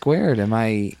 31 squared. Am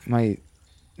I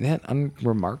that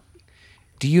unremarkable?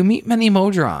 Do you meet many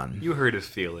Modron? You hurt his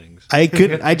feelings. I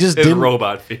just His didn't.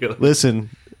 robot feelings. Listen,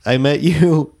 I met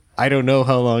you. I don't know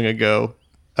how long ago.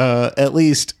 At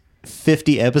least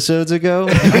 50 episodes ago.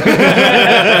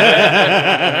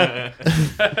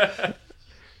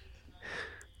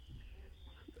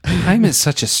 Time is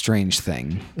such a strange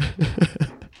thing.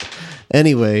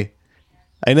 Anyway,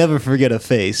 I never forget a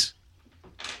face.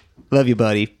 Love you,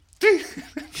 buddy.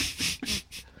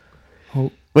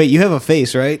 Wait, you have a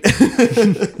face, right?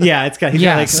 Yeah, it's got. He's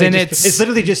Yes, got and it's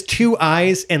literally just two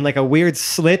eyes and like a weird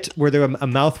slit where there a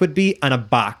mouth would be on a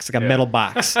box, like a metal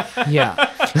box. Yeah.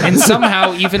 And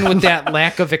somehow, even with that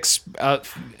lack of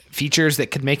features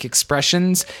that could make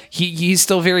expressions, he's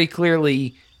still very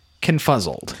clearly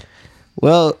confuzzled.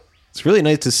 Well, it's really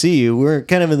nice to see you. We're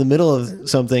kind of in the middle of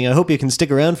something. I hope you can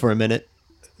stick around for a minute.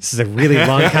 This is a really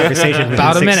long conversation within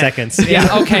About a 6 minute. seconds.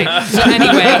 Yeah. Okay. So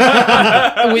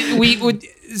anyway, we would.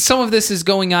 Some of this is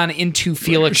going on into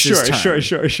Felix's turn.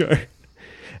 Sure.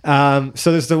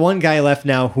 So there's the one guy left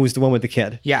now who's the one with the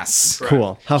kid. Yes.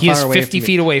 Cool. How He far is away 50 from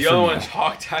feet away The other from you. one's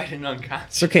hog-tied and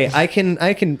unconscious. It's okay. I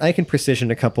can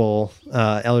precision a couple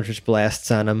Eldritch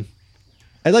blasts on him.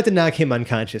 I'd like to knock him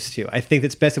unconscious too. I think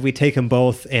it's best if we take them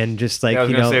both and just like Yeah, I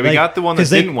was you gonna know, say, we like, got the one that 'cause,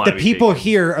 didn't wanna The be people taken.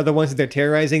 here are the ones that they're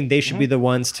terrorizing. They should be the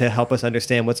ones to help us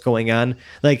understand what's going on.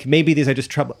 Like maybe these are just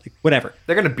trouble. Like, whatever.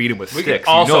 They're gonna beat him with We sticks. could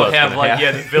also you know that's have gonna like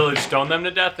happen. the village stone them to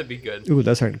death. That'd be good. Ooh,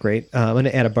 those aren't great. I'm going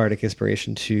to add a bardic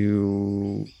inspiration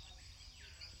to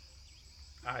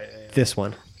this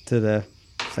one, to the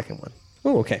second one.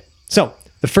 Oh, okay. So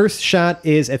the first shot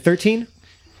is at 13.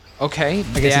 Okay.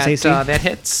 I guess it's AC? that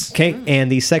hits. Okay,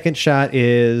 and the second shot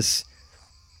is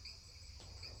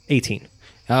 18.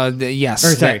 Yes.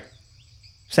 Or sorry,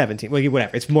 17. Well,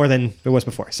 whatever. It's more than it was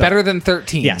before. So. Better than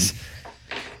 13. Yes.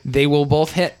 They will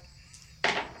both hit.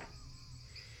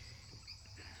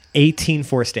 18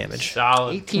 force damage.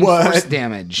 Solid. 18 force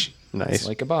damage. Nice. It's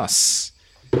like a bus.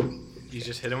 You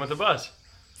just hit him with a bus.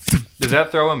 Does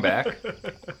that throw him back?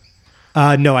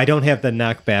 No, I don't have the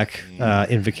knockback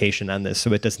invocation on this,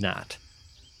 so it does not.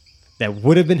 That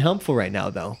would have been helpful right now,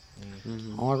 though.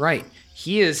 All right.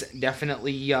 He is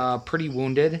definitely pretty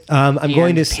wounded. I'm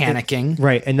going to panicking.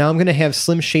 Right, and now I'm going to have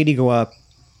Slim Shady go up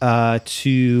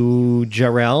to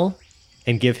Jarrell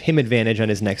and give him advantage on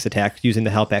his next attack using the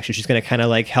help action. She's going to kind of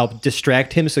like help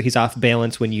distract him so he's off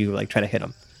balance when you like try to hit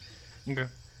him. Okay.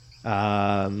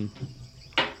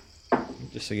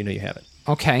 Just so you know you have it.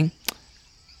 Okay.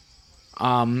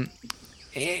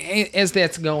 As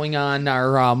that's going on,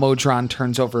 our Modron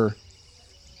turns over.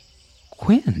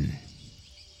 Quinn,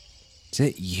 is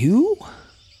it you?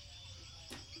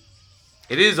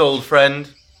 It is, old friend.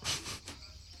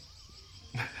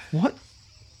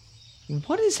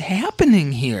 What is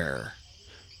happening here?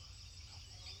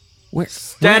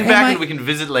 Stand where am back I? and we can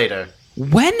visit later.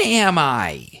 When am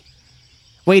I?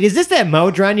 Wait, is this that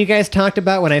Modron you guys talked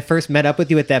about when I first met up with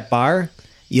you at that bar?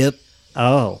 Yep.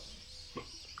 Oh.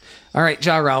 All right,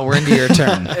 Jarrell, we're into your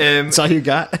turn. That's all you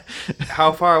got?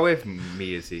 How far away from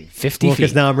me is he? 50 Well,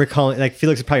 because feet. now I'm recalling, like,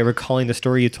 Felix is probably recalling the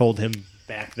story you told him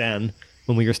back then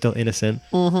when we were still innocent.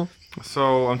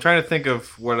 So I'm trying to think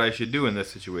of what I should do in this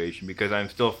situation because I'm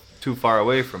still too far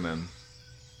away from him.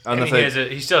 And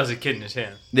he still has a kid in his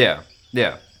hand. Yeah.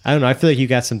 I don't know. I feel like you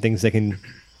got some things that can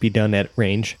be done at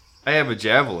range. I have a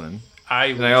javelin,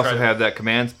 and I also have that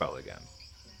command spell again.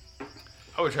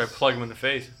 I would try to plug him in the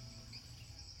face.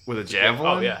 With a javelin?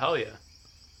 Oh, yeah. Hell yeah.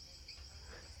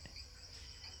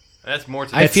 That's more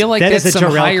to I feel like that that's is a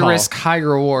some Jarrell high call. risk, high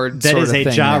reward That sort is of a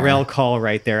thing Jarrell there. call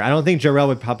right there. I don't think Jarrell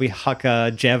would probably huck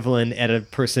a javelin at a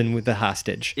person with a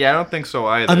hostage. Yeah, I don't think so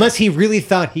either. Unless he really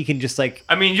thought he can just, like,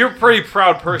 I mean, you're a pretty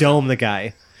proud person. dome the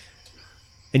guy.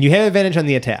 And you have advantage on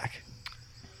the attack.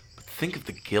 Think of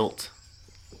the guilt.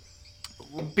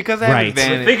 Because I have Right.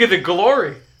 advantage. Think of the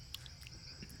glory.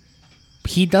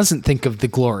 He doesn't think of the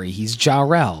glory. He's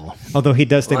Jarrell. Although he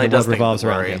does think Well, he the world does think of revolves the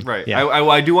around glory. him. Right. Yeah.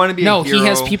 I do want to be No, a hero. he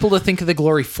has people to think of the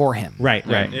glory for him. Right.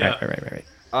 Yeah.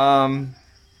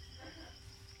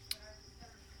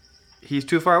 He's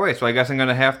too far away, so I guess I'm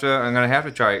gonna have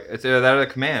to try. It's either that or the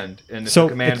command, and if So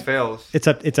the command it's- fails, It's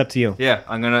up to you. yeah,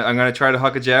 I'm gonna try to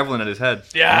huck a javelin at his head.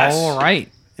 Yes. All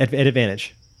right. At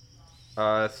advantage.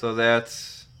 So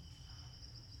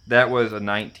that was a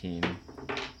 19.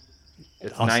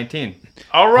 It's Awesome. 19.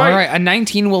 All right. All right. A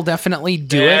 19 will definitely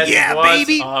do it. Yeah,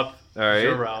 baby. Up, All right.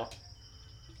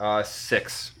 Jarrell.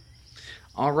 6.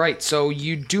 All right. So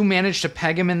you do manage to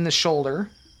peg him in the shoulder.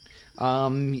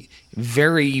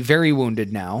 Very, very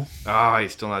wounded now. Oh,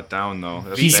 he's still not down though.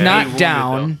 That's He's bad. not wounded,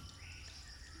 down.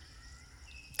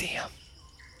 Damn.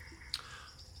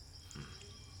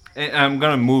 And I'm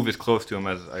gonna move as close to him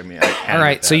as I can. All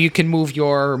right. with So that. you can move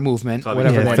your movement, So I'll be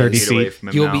whatever that 30 is. feet away feet. from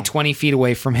him You'll now. be 20 feet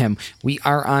away from him. We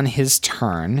are on his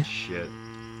turn. Shit.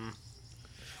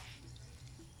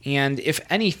 And if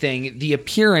anything, the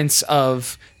appearance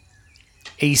of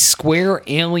a square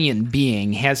alien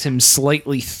being has him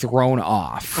slightly thrown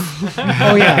off.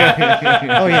 Oh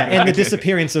yeah. Oh yeah. And the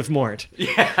disappearance of Mort.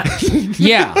 Yeah.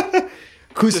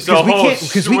 Because So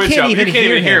we can't even you can't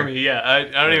even hear him. me. Yeah, I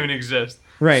don't even exist.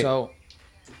 Right. So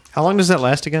How long does that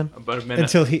last again? About a minute.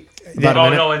 Until he About a oh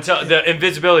minute? no, until the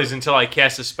invisibility is until I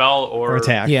cast a spell or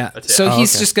attack. yeah. Attack. So Oh,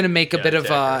 he's okay. just going to make a Yeah, bit of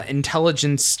attack,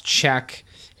 intelligence check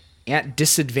at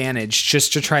disadvantage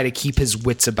just to try to keep his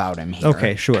wits about him here.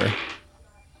 Okay, sure.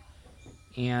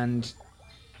 And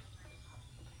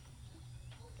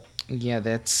yeah,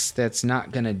 that's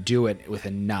not gonna do it with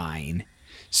a 9.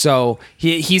 So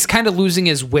he's kind of losing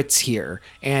his wits here,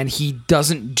 and he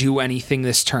doesn't do anything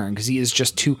this turn because he is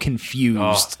just too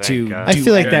confused thank to. God. I do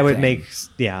feel like that would anything.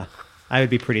 make I would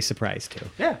be pretty surprised too.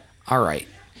 Yeah. All right,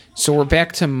 so we're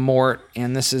back to Mort,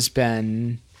 and this has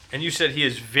been And you said he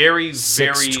is very,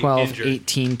 6, very 12, injured.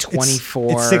 18,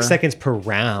 24. It's 6 seconds per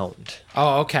round.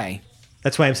 Oh, okay.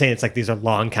 That's why I'm saying it's like these are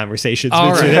long conversations.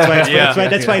 All between- right.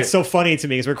 That's why it's so funny to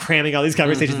me because we're cramming all these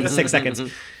conversations into 6 seconds.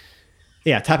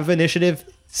 Yeah, top of initiative,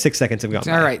 6 seconds have gone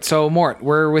by. All right, so Mort,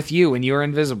 we're with you, and you're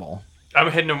invisible. I'm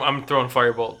hitting him. I'm throwing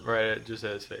firebolt right at just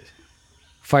at his face.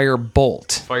 Fire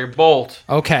bolt. Firebolt.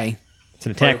 Okay. It's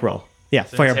an attack roll. Yeah,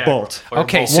 It's an fire attack bolt. roll.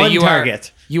 Okay, Firebolt. so One you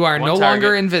target. are One no target.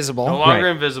 longer invisible. No longer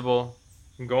Right. invisible.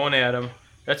 I'm going at him.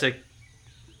 It's a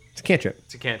It's a cantrip.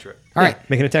 cantrip. All right.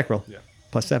 Make an attack roll. Yeah.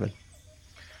 Plus 7.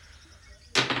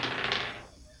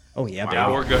 Oh yeah,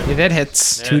 Wow, we're baby. good. Yeah, that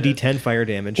hits. 2d10 fire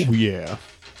damage. Yeah.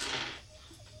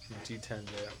 D10.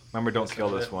 Yeah. Remember, don't kill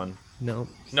this one. No.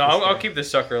 No, I'll keep this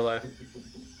sucker alive.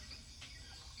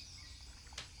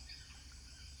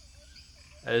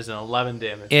 That is an 11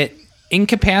 damage. It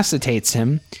incapacitates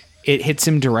him. It hits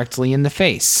him directly in the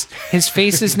face. His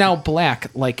face is now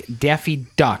black, like Daffy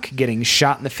Duck getting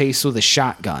shot in the face with a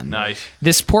shotgun. Nice.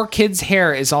 This poor kid's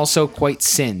hair is also quite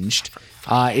singed.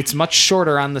 It's much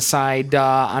shorter on the side,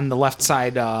 on the left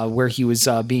side, where he was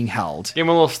being held. Give him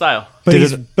a little style. But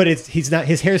he's not.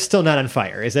 His hair's still not on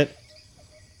fire, is it?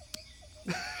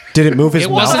 Did it move his It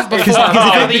mouth? wasn't before. Because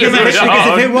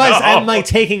if it was, no. I'm like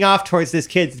taking off towards this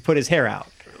kid to put his hair out.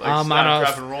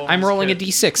 I'm rolling a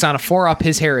d6 on a 4-up.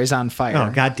 His hair is on fire.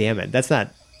 Oh, god damn it! That's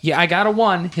not. Yeah, I got a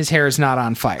 1. His hair is not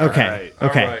on fire. Okay. All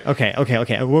Okay. right.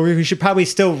 Okay. Well, we should probably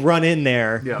still run in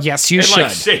there. Yeah. Yes, you And should.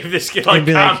 like save this kid, like And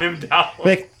be calm like- him down.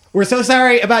 Like, we're so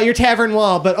sorry about your tavern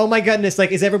wall, but oh my goodness,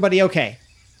 like, is everybody okay?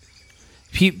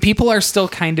 People are still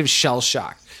kind of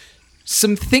shell-shocked.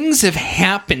 Some things have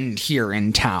happened here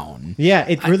in town. Yeah,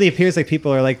 it really appears like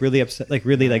people are like really upset, like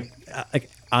really like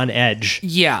on edge.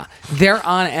 Yeah, they're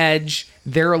on edge.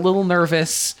 They're a little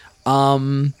nervous.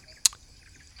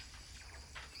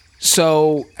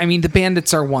 So, I mean, the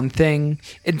bandits are one thing.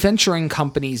 Adventuring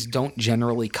companies don't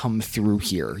generally come through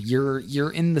here. You're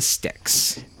in the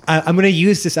sticks. I'm going to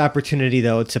use this opportunity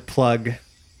though to plug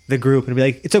the group and be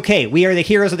like, it's okay. We are the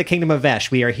heroes of the Kingdom of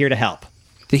Vesh. We are here to help.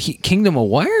 The Kingdom of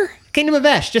where? Kingdom of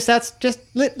Vesh,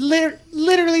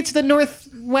 literally to the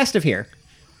northwest of here.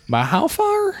 By how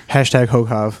far? Hashtag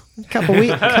Hoghov. Couple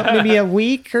weeks, maybe a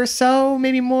week or so,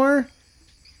 maybe more.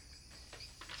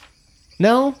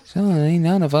 No, So, ain't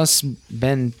none of us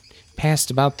been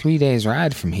past about 3 days'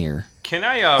 ride from here. Can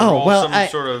I roll some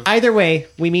sort of... either way,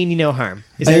 we mean you no harm.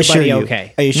 Is I assure everybody you-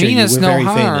 okay? I assure Mean you, us we're no very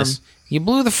harm. famous. You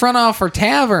blew the front off our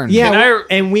tavern. Yeah, Can I-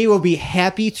 and we will be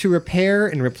happy to repair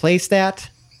and replace that.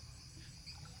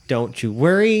 Don't you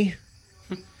worry.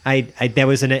 I that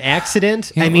was an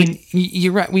accident. Yeah, I mean,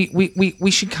 you're right.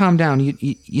 We should calm down.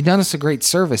 You done us a great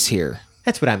service here.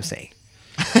 that's what I'm saying.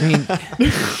 I mean,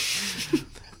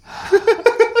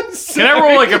 Can I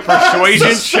roll like a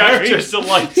persuasion check just to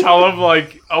like tell them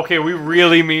like, okay, we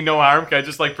really mean no harm? Can I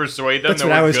just like persuade them? That's that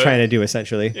what I we're was good? trying to do,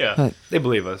 essentially. Yeah. They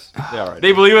believe us. They all right.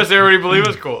 They believe us. They already believe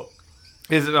us. Cool.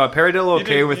 Is Peridillo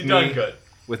okay with you me? done good.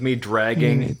 With me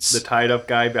dragging it's- the tied up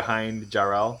guy behind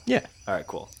Jarrell? Yeah. All right,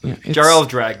 cool. it's- Jarrell's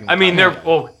dragging. I mean, the they're. guy.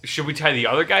 Well, should we tie the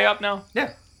other guy up now?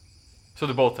 Yeah. So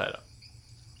they're both tied up.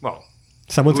 Well,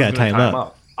 Someone's who's got to gonna tie him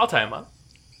up. I'll tie him up.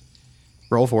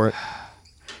 Roll for it.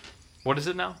 What is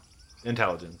it now?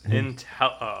 Intelligence.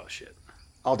 Oh shit.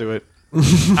 I'll do it. I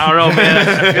don't know, man.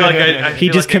 I feel like I He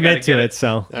feel just like I gotta commit to get it, so.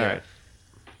 All right.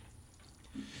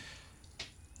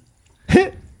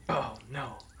 Oh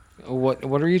no.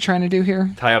 what are you trying to do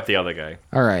here? Tie up the other guy.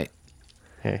 All right.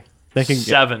 Hey, they can get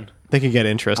 7.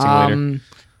 interesting later.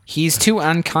 He's too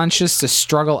unconscious to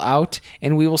struggle out,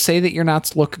 and we will say that your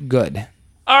knots look good.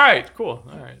 All right. Cool.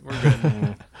 All right. We're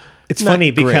good. It's Not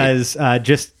funny great. because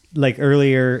just like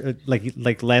earlier,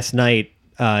 like last night,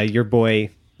 your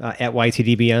boy at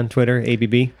YTDB on Twitter,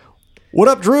 ABB. What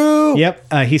up, Drew?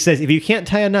 Yep. He says, if you can't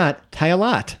tie a knot, tie a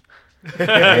lot.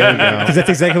 There you go. Because that's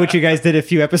exactly what you guys did a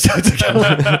few episodes ago.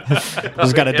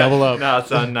 Just got to double up.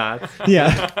 Knots on knots.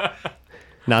 Yeah.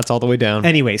 Knots all the way down.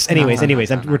 Anyways,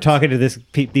 we're talking to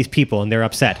these people and they're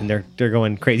upset and they're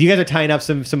going crazy. You guys are tying up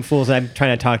some fools and I'm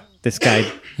trying to talk this guy.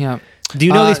 Yeah. Do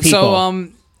you know these people? So,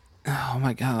 oh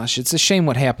my gosh, it's a shame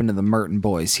what happened to the Merton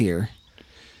boys here.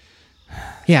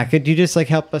 Yeah, could you just like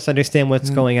help us understand what's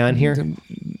going on here?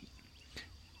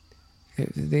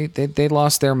 They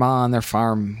lost their ma on their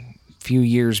farm a few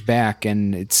years back,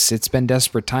 and it's been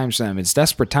desperate times for them. It's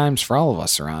desperate times for all of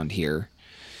us around here.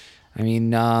 I mean,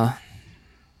 there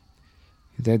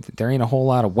ain't a whole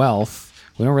lot of wealth.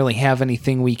 We don't really have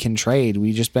anything we can trade.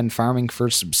 We've just been farming for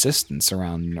subsistence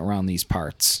around these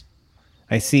parts.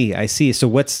 I see. So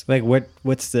what's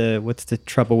the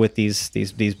trouble with these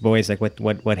boys? Like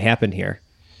what happened here?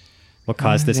 What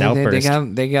caused this outburst?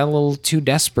 They got a little too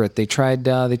desperate. They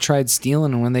tried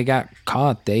stealing, and when they got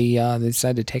caught, they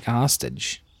decided to take a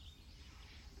hostage.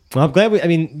 Well, I'm glad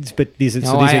but these. No,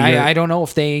 So these are your, I don't know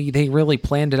if they really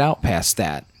planned it out past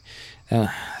that.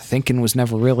 Thinking was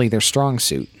never really their strong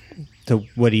suit. So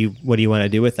what do you want to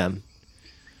do with them?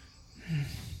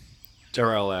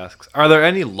 Jarrell asks, "Are there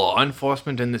any law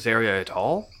enforcement in this area at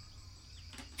all?"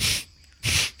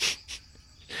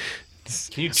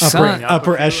 Can you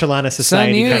Upper echelon of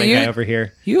society you- kind of you- guy over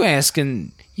here. You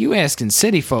asking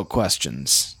city folk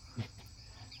questions.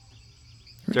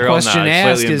 The Jarrell question nods,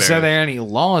 asked slightly is, are embarrassed. there any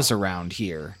laws around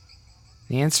here?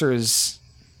 The answer is,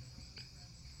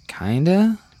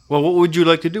 kinda. Well, what would you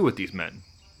like to do with these men?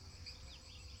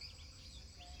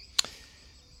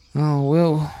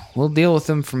 Oh, we'll deal with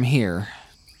them from here.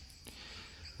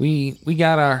 We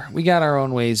got our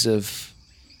own ways of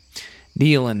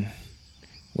dealing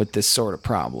with this sort of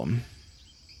problem.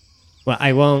 Well,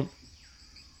 I won't.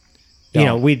 You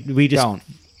know, Don't. we just Don't.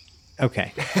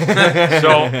 okay.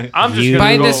 So I'm just You-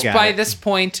 gonna go. Got By it. this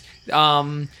point,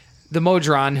 the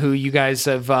Modron, who you guys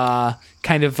have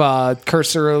kind of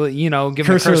cursorily, given a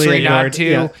Cursorily cursory nod ignored, to,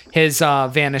 yeah. has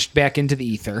vanished back into the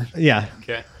ether. Yeah.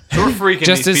 Okay. So we're freaking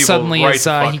Just these as people suddenly right as the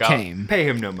fuck he out. came. Pay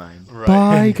him no mind. Right.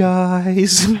 Bye,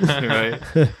 guys. Right.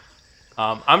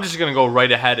 I'm just gonna go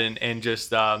right ahead and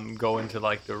just go into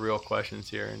like the real questions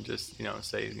here and just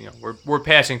say we're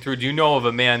passing through. Do you know of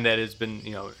a man that has been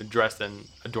dressed and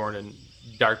adorned in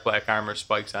dark black armor,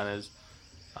 spikes on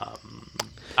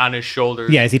his shoulders?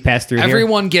 Yeah, as he passed through here.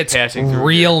 Everyone gets Passing through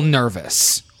real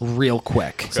nervous real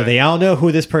quick. So they all know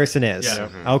who this person is. Yeah.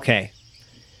 Okay.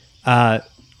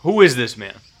 Who is this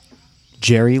man?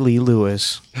 Jerry Lee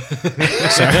Lewis.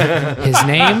 His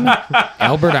name,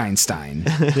 Albert Einstein.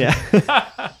 Yeah.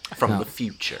 From the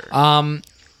future.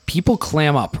 People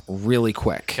clam up really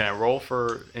quick. Can I roll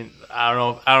for? I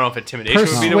don't know if intimidation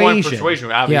would be the one. Persuasion.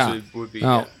 Persuasion obviously would be.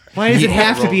 Oh. Yeah. Why does it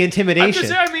have to roll. be I'm intimidation?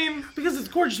 just, I mean, because it's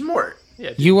gorgeous Mort.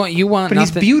 yeah. You want But he's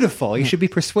nothing. beautiful. You should be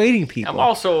persuading people. I'm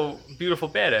also beautiful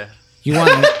badass. You want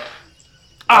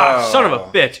Son of a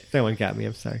bitch. That one got me.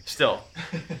 I'm sorry. Still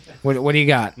what do you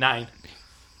got? 9.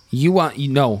 You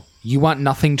want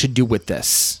nothing to do with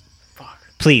this.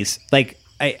 Please, like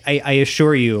I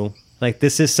assure you, like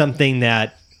this is something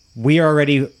that we are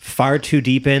already far too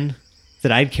deep in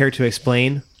that I'd care to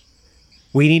explain.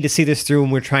 We need to see this through,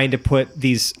 and we're trying to put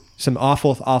some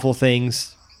awful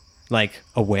things like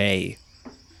away.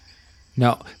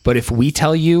 No, but if we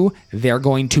tell you, they're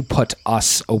going to put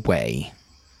us away.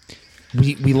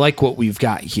 We like what we've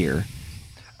got here.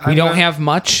 We don't have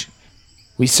much.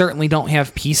 We certainly don't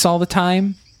have peace all the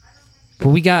time. But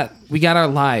we got our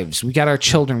lives. We got our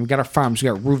children. We got our farms. We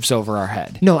got roofs over our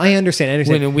head. No, I understand.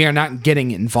 We are not getting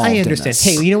involved. I understand. In this.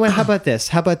 Hey, you know what? How about this?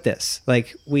 How about this?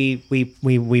 Like we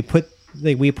put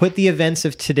the events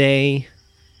of today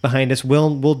behind us.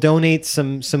 We'll donate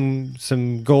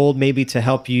some gold maybe to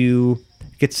help you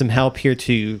get some help here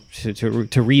to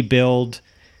rebuild.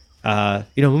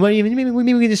 Maybe we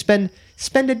can just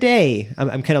spend a day.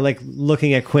 I'm kind of like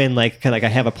looking at Quinn like kind of like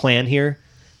I have a plan here.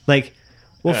 Like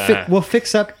we'll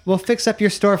fix up your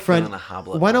storefront. On a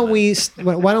hoblet Why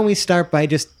don't we start by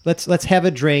just let's have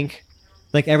a drink,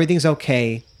 like everything's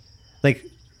okay, like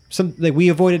we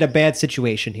avoided a bad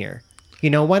situation here.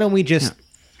 Why don't we just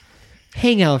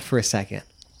hang out for a second?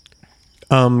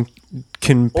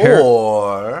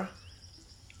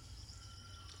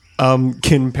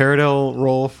 Can Paradel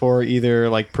roll for either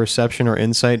like perception or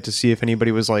insight to see if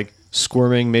anybody was like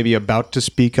squirming, maybe about to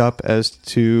speak up as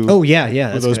to Oh yeah, who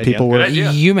that's those a good people idea. were?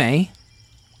 idea. You may.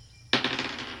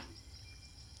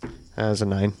 As a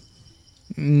 9.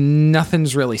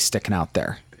 Nothing's really sticking out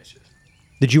there.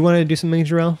 Did you want to do something,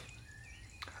 Jarrell?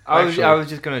 I was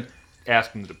just gonna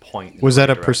ask him to point. in Was the that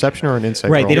a right direction. perception or an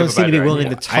insight? Right, roll? they don't have a seem to be better willing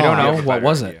idea. to talk. I don't know. You have a What better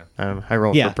was idea. I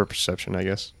rolled Yeah. for perception, I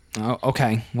guess. Oh,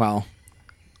 okay. Well,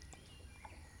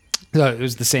 so it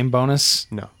was the same bonus.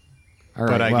 No, All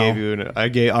but right,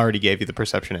 I already gave you the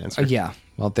perception answer. Yeah.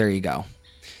 Well, there you go.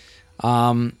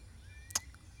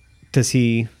 Does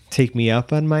he take me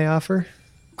up on my offer?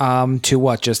 To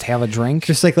what? Just have a drink?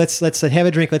 Just like let's have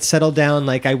a drink. Let's settle down.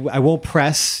 Like I won't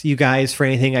press you guys for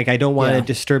anything. Like I don't want to Yeah.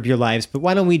 disturb your lives. But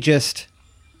why don't we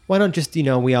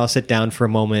all sit down for a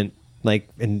moment, like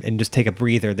and just take a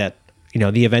breather. That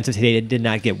the events of today did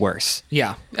not get worse.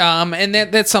 Yeah. And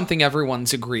that's something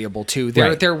everyone's agreeable to. They're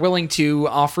Right. they're willing to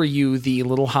offer you the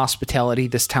little hospitality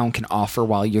this town can offer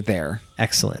while you're there.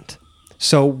 Excellent.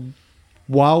 So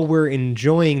while we're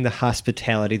enjoying the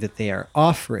hospitality that they are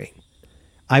offering,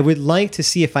 I would like to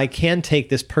see if I can take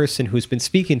this person who's been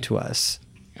speaking to us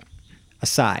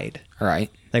aside. All right.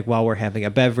 Like while we're having a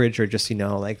beverage or just,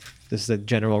 like this is a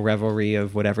general revelry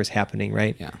of whatever's happening,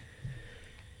 right? Yeah.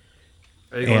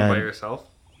 Are you going by And- yourself?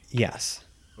 Yes.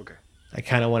 Okay. I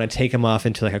kind of want to take him off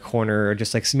into like a corner or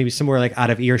just like maybe somewhere like out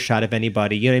of earshot of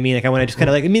anybody. You know what I mean? Like I want to just kind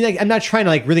of like, I'm not trying to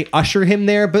like really usher him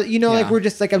there, but like Yeah. we're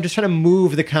just like, I'm just trying to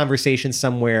move the conversation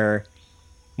somewhere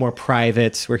more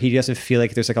private where he doesn't feel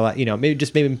like there's like a lot,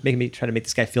 maybe me try to make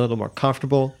this guy feel a little more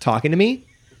comfortable talking to me.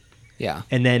 Yeah.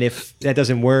 And then if that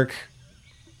doesn't work,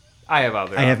 I have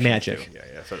other. I have options, magic. too.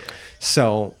 Yeah. So do I.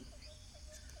 so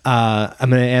I'm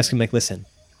going to ask him like, listen,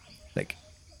 like,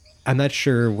 I'm not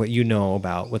sure what you know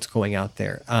about what's going out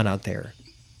there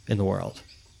in the world,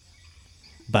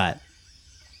 but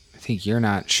think you're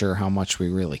not sure how much we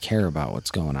really care about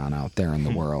what's going on out there in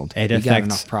the world. It we got affects-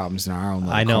 enough problems in our own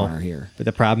little I know, corner here. but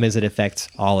the problem is it affects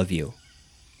all of you.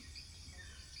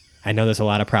 I know there's a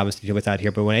lot of problems to deal with out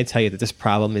here, but when I tell you that this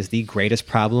problem is the greatest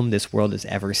problem this world has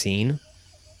ever seen,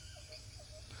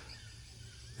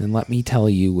 And let me tell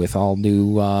you with all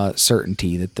due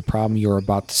certainty that the problem you're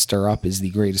about to stir up is the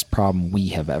greatest problem we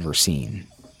have ever seen.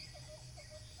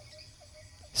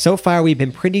 so far we've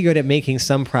been pretty good at making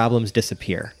some problems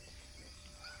disappear.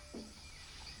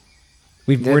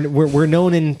 We're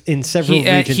known in several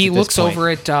regions. He at this looks point. over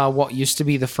at what used to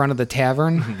be the front of the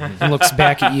tavern and looks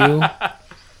back at you.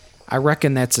 I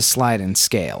reckon that's a sliding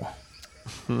scale.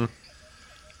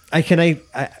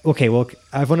 Okay, well,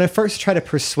 I want to first try to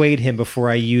persuade him before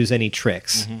I use any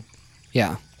tricks.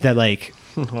 Yeah. That I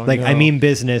no. mean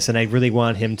business, and I really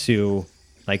want him to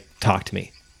talk to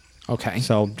me. Okay.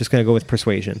 So I'm just gonna go with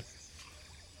persuasion.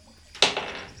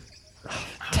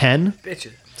 10.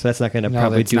 Bitches. So that's not gonna No,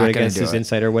 probably that's do not it gonna against do his it.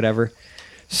 insight or whatever.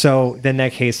 So then in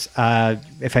that case,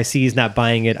 if I see he's not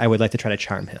buying it, I would like to try to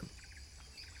charm him.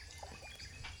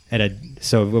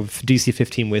 So with DC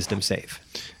 15 Wisdom save.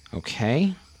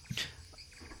 Okay.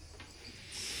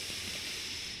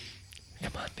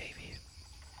 Come on, baby.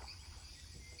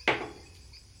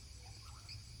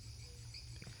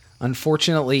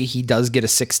 Unfortunately, he does get a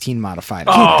 16 modified.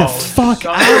 Get the fuck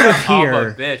out of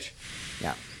here! Bitch.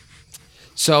 Yeah.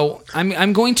 So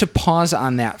I'm going to pause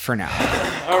on that for now.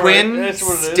 Quinn that's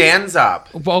what it is. stands up.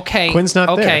 Okay. Quinn's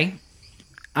not there. okay.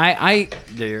 I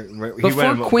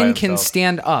before Quinn can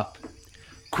stand up.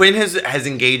 Quinn has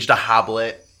engaged a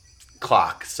hoblet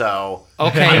clock, so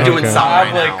Okay. I'm doing something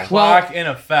right Public now. clock in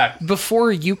effect.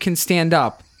 Before you can stand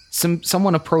up,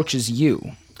 someone approaches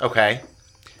you. Okay.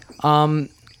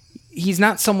 He's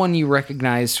not someone you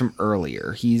recognize from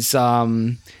earlier. He's a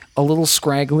little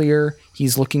scragglier.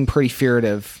 He's looking pretty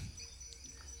furtive.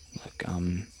 Look,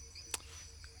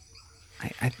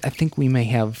 I think we may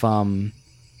have some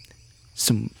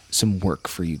work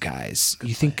for you guys.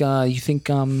 You think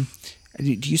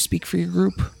do you speak for your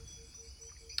group?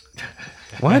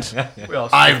 What?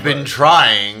 I've been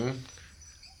trying.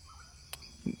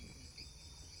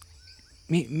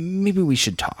 Maybe we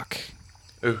should talk.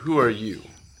 Who are you?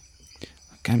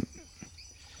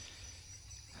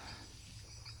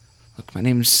 Look, my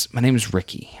name's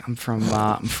Ricky. I'm from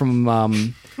Why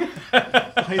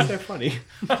is that funny?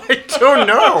 I don't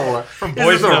know. From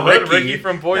Boys in the Hood. Ricky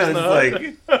from Boys in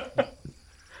the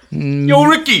Hood. Yo,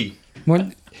 Ricky.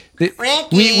 What?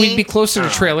 We'd be closer to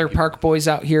Trailer Park Boys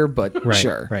out here, but Right,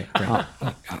 sure. right.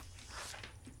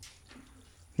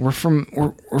 We're from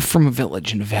a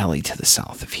village in a valley to the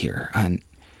south of here, and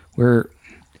we're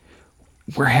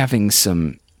having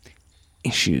some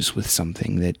issues with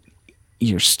something that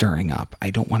you're stirring up.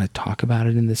 I don't want to talk about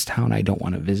it in this town. I don't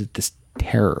want to visit this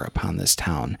terror upon this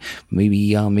town.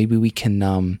 Maybe we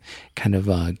can kind of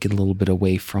get a little bit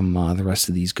away from the rest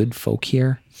of these good folk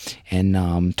here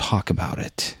and talk about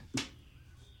it.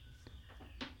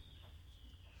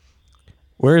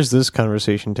 Where is this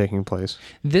conversation taking place?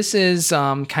 This is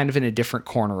kind of in a different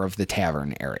corner of the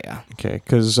tavern area. Okay,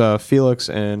 because Felix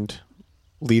and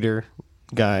leader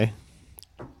guy,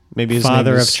 maybe his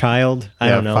Father name of is, child. I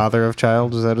don't know. Father of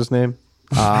child. Is that his name?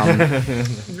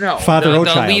 No, Father the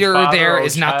O'Child. leader Father there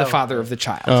is not the O'Child. father of the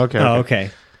child. Oh, okay. Oh, okay.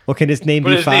 Well, can his name But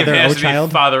be his name Father has to be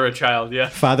O'Child? Father of Child, yeah.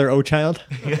 Father O'Child?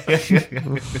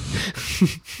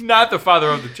 Not the father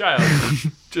of the child.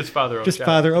 Just Father of Just Child.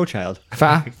 Father O'Child.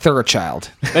 Father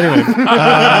child. Anyway,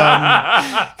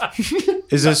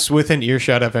 is this within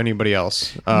earshot of anybody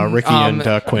else? Ricky and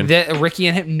Quinn. Ricky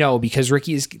and him, no, because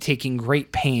Ricky is taking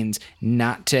great pains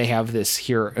not to have this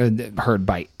heard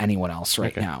by anyone else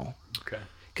right now. Okay.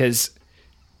 Because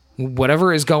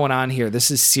whatever is going on here,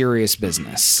 this is serious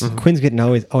business. Quinn's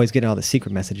always getting all the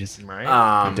secret messages.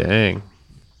 Right. Dang.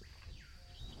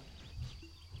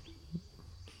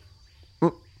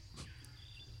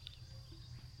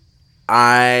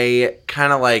 I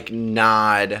kind of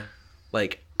nod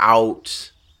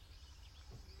out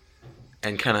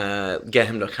and kind of get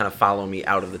him to kind of follow me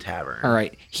out of the tavern. All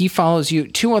right. He follows you.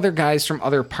 Two other guys from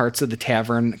other parts of the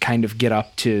tavern kind of get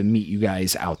up to meet you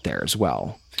guys out there as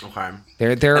well. Okay.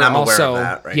 They're And I'm aware also of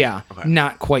that, right? yeah, Okay.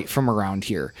 not quite from around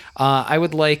here. I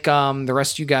would like the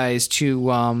rest of you guys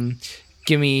to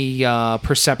give me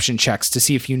perception checks to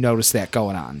see if you notice that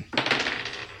going on.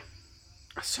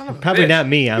 Son of a Probably bitch. not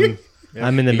me.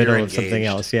 I'm in the middle You're of something engaged.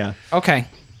 else. Yeah. Okay.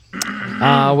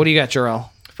 What do you got, Jarrell?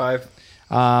 5.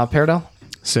 Paradel?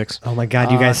 6. Oh my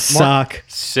God, you guys suck.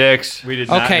 6. We did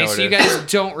not Okay, notice. so you guys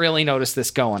don't really notice this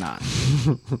going on.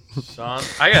 Son,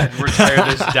 I gotta retire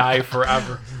this die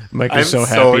forever. Mike I'm is so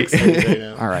so happy. excited right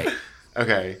now. All right.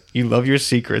 Okay. You love your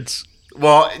secrets.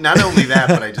 Well, not only that,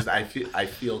 but I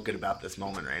feel good about this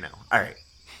moment right now. All right,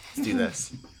 let's do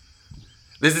this.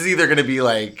 This is either gonna be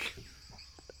like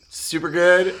super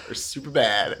good or super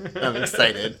bad. I'm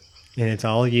excited. And it's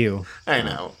all you. I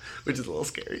know, which is a little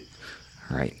scary.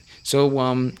 All right.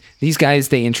 So these guys,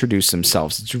 they introduce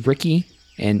themselves. It's Ricky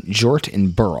and Jort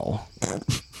and Burl.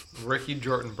 Ricky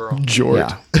Jordan Burrow. Jort.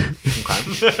 Yeah.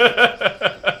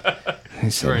 I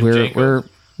said, and Jacob.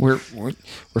 we're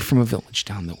from a village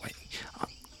down the way.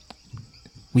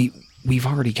 We've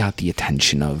already got the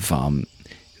attention of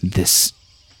this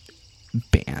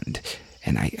band,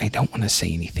 and I don't want to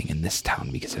say anything in this town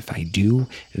because if I do,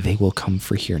 they will come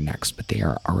for here next. But they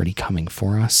are already coming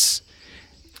for us.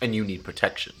 And you need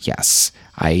protection. Yes,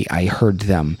 I heard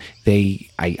them.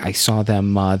 I saw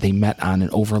them. They met on an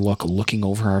overlook looking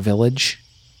over our village.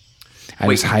 I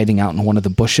was Wait. hiding out in one of the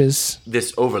bushes.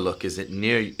 This overlook, is it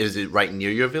right near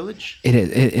your village?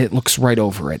 It looks right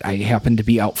over it. I happened to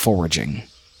be out foraging.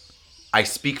 I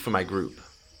speak for my group.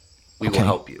 We Okay. will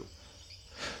help you.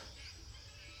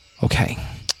 Okay.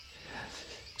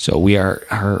 So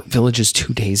our village is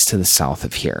 2 days to the south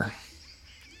of here.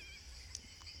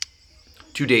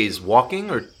 2 days walking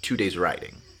or 2 days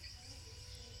riding?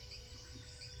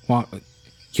 Well,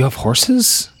 you have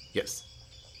horses? Yes.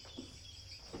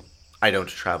 I don't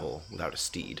travel without a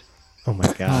steed. Oh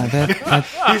my god.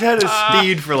 He's had a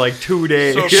steed for like 2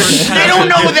 days. So for They don't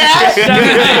know that.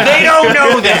 They don't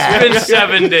know that. It's been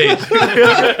 7 days.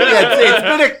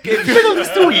 Yeah,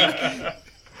 it's been a week.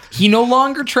 He no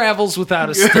longer travels without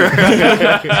a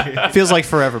steed. Feels like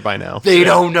forever by now. They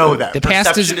don't know that. The past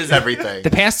Perception is everything.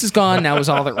 The past is gone. Now is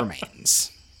all that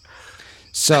remains.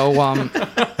 So,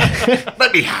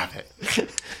 Let me have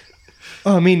it.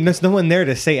 Oh, I mean, there's no one there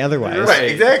to say otherwise. Right,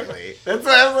 exactly. That's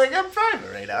why I was like, I'm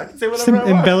private right now. I can say Just whatever I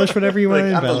want. embellish whatever you want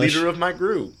Like, to I'm the embellish. leader of my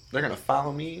group. They're gonna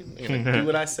follow me. They're gonna do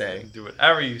what I say. Do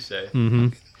whatever you say.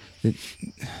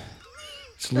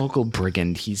 it's a local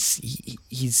brigand.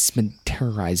 He's been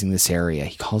terrorizing this area.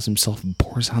 He calls himself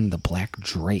Borzon the Black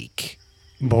Drake.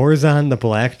 Borzon the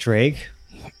Black Drake?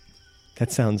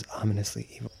 That sounds ominously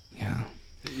evil. Yeah.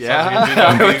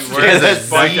 There's a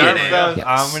Z in it. Sounds Yes.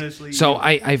 ominously. So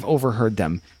I've overheard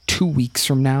them. 2 weeks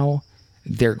from now,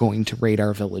 they're going to raid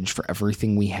our village for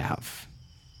everything we have.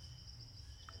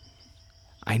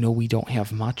 I know we don't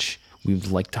have much. We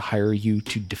would like to hire you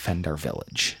to defend our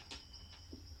village.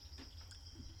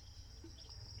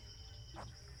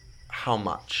 How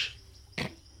much?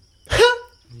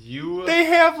 You they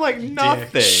have like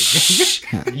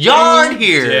nothing. Yarn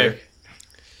here. dick.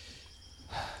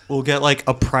 We'll get like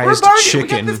a We're prized bargaining.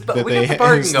 chicken we got that this, they we got the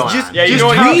bargain going on. Yeah, you know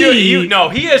what? No,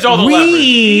 he has all the leverage.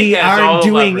 He We has all aren't the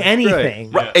doing leverage.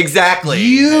 anything. Right, exactly.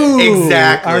 You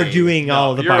exactly are doing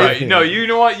all the You're right. bargaining. No, you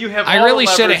know what? You have. I all really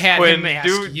the shoulda leverage, had Quinn. him ask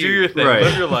Do you. your thing. Right.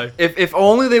 Live your life. If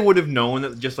only they would have known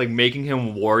that just like making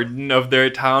him warden of their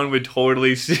town would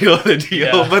totally seal the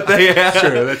deal, Yeah. but they have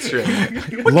True, that's true.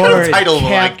 What Lord kind of title will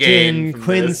I Captain gain from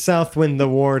Quinn this? Southwind the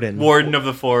Warden. warden of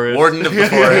the forest. Warden of the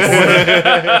Forest.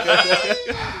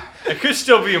 It could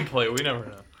still be in play. We never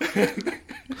know.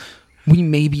 We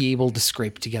may be able to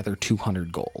scrape together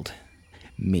 200 gold.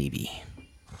 Maybe.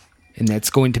 And that's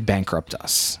going to bankrupt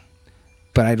us.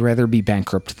 But I'd rather be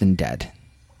bankrupt than dead.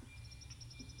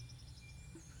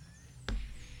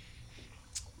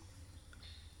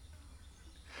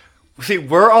 See,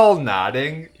 we're all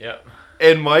nodding, Yep.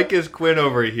 and Mike is Quinn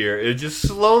over here is just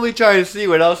slowly trying to see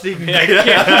what else he can get.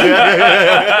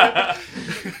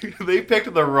 They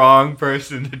picked the wrong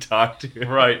person to talk to.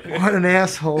 Right. What an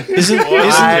asshole. Isn't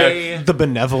I- the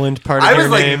benevolent part of I your was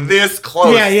like name? this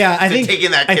close Yeah, I to think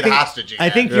taking that I kid think- hostage again. I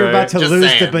think you're about to Just lose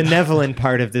saying. the benevolent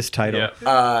part of this title.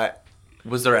 Yeah.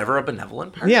 Was there ever a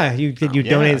benevolent part? Yeah, you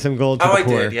donated some gold to Oh, the I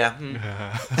poor. did, yeah.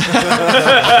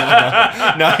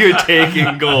 Now you're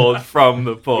taking gold from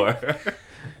the poor.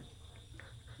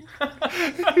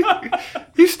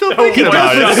 He's still thinking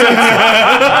about it.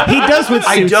 He does what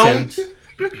I suits don't. him.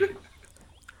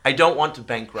 I don't want to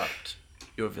bankrupt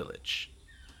your village.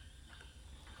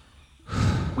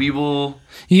 We will.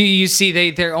 You see,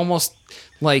 they're almost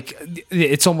like,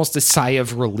 it's almost a sigh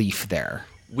of relief there.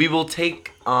 We will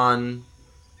take on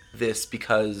this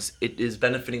because it is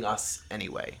benefiting us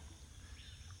anyway.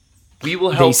 We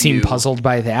will help They seem you, puzzled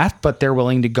by that, but they're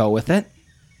willing to go with it.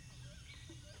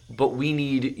 but we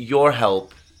need your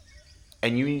help,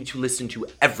 and you need to listen to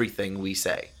everything we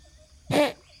say.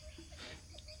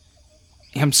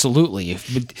 Absolutely.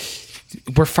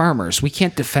 We're farmers. We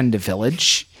can't defend a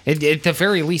village. At the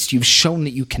very least, you've shown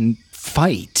that you can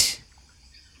fight.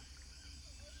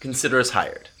 Consider us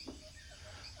hired.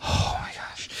 Oh my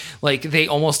gosh. Like they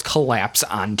almost collapse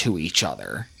onto each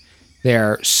other.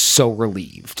 They're so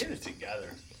relieved.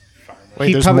 Wait,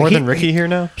 He there's probably- more he- than Ricky here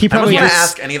now? He I was probably going to has-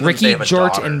 ask any of them if they Ricky, have a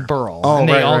Jort, daughter. and Burl. Oh, and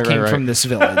they right, all right, came right, from right. this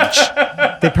village.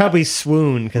 they probably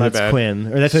swoon because My it's bad. Quinn,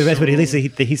 or that's what at least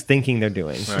he's thinking they're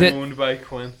doing. That- Owned by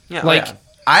Quinn. Yeah, like, yeah.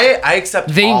 I accept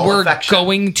They all were affection.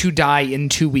 going to die in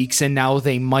 2 weeks, and now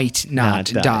they might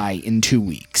not Not die. die in 2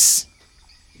 weeks.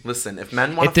 Listen, if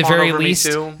men want At to the fawn very over least,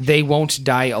 me too, they won't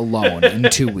die alone in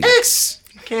 2 weeks.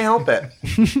 can't help it.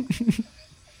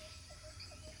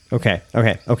 Okay.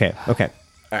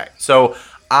 All right, so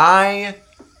I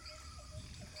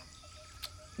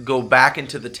go back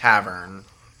into the tavern,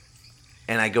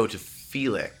 and I go to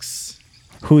Felix.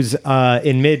 Who's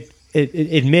in mid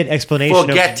explanation?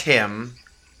 Forget him.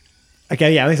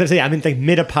 Okay, yeah, I was gonna say I'm in like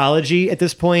mid apology at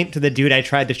this point to the dude I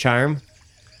tried to charm.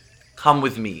 Come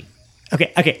with me.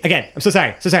 Okay, again, I'm so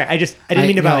sorry. I didn't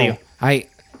mean to bother you.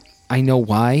 I know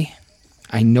why.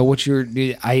 I know what you're.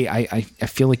 I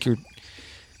feel like you're.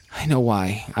 I know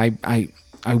why.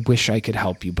 I wish I could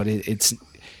help you, but it's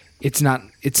not.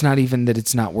 It's not even that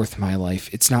it's not worth my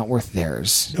life. It's not worth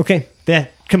theirs. Okay, yeah,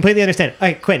 completely understand. All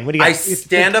right, Quinn, what do you got? I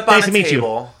stand up on Nice a to meet you.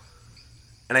 table,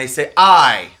 and I say,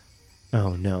 I,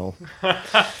 Oh no. the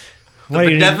Why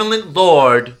did you- benevolent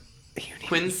Lord,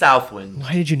 Quinn Southwind,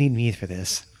 Why did you need me for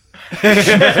this?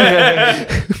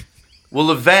 will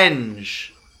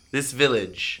avenge this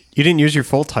village. You didn't use your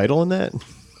full title in that?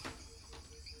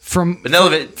 From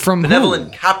Benevolent, from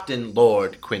benevolent who? Captain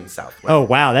Lord Quinn Southwind. Oh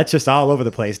wow, that's just all over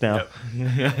the place now.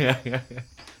 And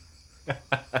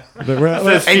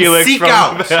Felix seek from-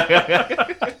 out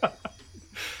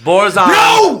Borzon.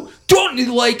 No! Don't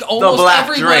like almost Black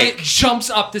every Drake. light jumps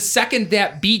up the second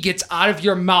that B gets out of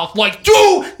your mouth. Like,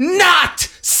 do not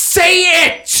say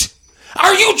it!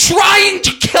 Are you trying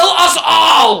to kill us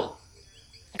all?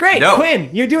 Great, No. Quinn,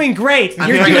 you're doing great. I'm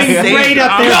You're trying to doing save great you.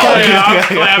 up there. No. buddy. I'm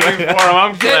clapping for him.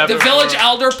 I'm The clapping for village him.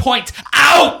 elder points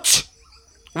out.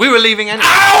 We were leaving anyway.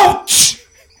 Out.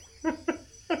 Well,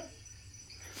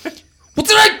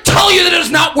 did I tell you that it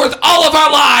is not worth all of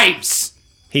our lives?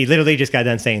 He literally just got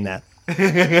done saying that.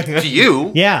 To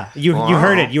you. Yeah, you Wow.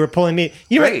 heard it. You were pulling me.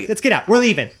 You know what? Great. Let's get out. We're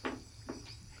leaving.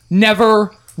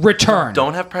 Never return.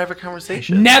 Don't have private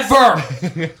conversations. Never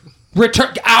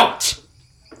return. Out.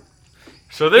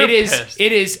 So they're It is. pissed.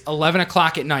 It is 11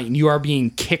 o'clock at night, and you are being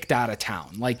kicked out of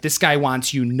town. Like this guy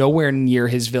wants you nowhere near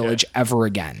his village ever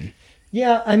again.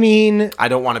 Yeah, I mean, I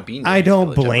don't want to be near I this don't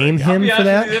village ever blame again. him Yeah, for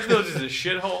that. This village is a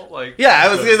shithole. Like, Yeah, I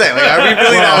was gonna say, like, are we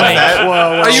really that upset?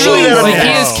 Are you really that Like,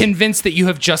 upset? he is convinced that you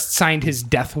have just signed his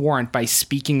death warrant by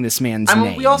speaking this man's I mean,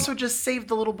 name. we also just saved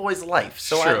the little boy's life,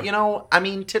 so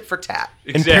True. tit for tat.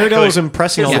 And Peridot is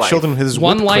impressing all His the life. children with his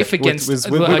one whip life crack- against with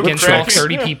whip against all cracks.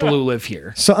 30 people who live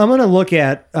here. So I'm gonna look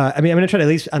at. I'm gonna try to at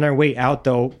least on our way out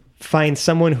though find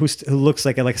someone who looks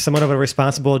like somewhat of a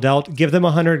responsible adult. Give them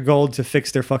 100 gold to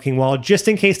fix their fucking wall, just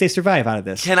in case they survive out of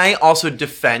this. Can I also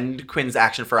defend Quinn's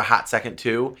action for a hot second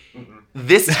too?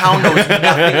 This town knows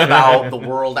nothing about the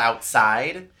world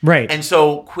outside, Right. And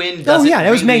so Quinn doesn't. Oh yeah,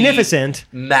 that was really magnificent.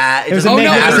 It was doesn't a Oh no, it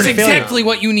matter was magnificent to him. exactly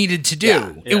what you needed to do.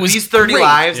 Yeah. It was these 30 great.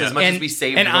 lives, as much as we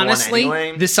saved and the honestly, one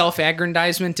anyway. the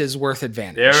self-aggrandizement is worth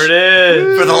advantage. there it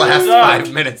is. For the last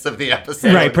 5 minutes of the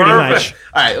episode, Right, pretty much.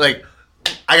 All right, like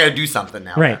I got to do something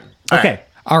now. Right. then. All Okay. right.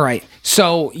 All right.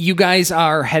 So you guys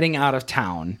are heading out of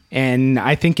town, and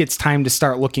I think it's time to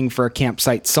start looking for a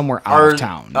campsite somewhere out Are of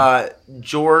town.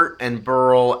 Jort and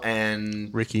Burl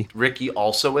and Ricky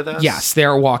also with us? Yes,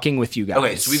 they're walking with you guys.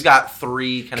 Okay, so we've got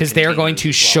 3 kind of because they're going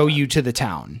containers to as show well. you to the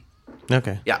town.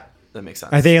 Okay. Yeah, that makes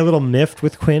sense. Are they a little miffed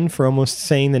with Quinn for almost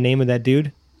saying the name of that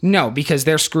dude? No, because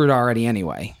they're screwed already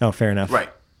anyway. Oh, fair enough. Right.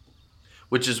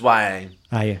 Which is why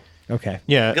Okay.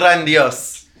 Yeah.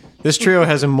 grandiose. This trio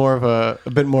has a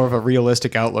bit more of a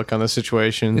realistic outlook on the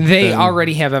situation. They than-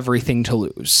 already have everything to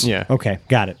lose. Yeah. Okay.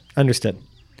 Got it. Understood.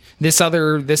 This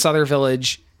other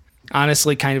village,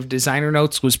 honestly, kind of designer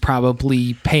notes was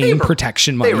probably paying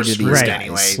protection money They were to screwed these Right. guys.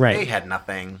 anyway. Right. They had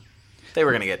nothing. They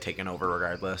were going to get taken over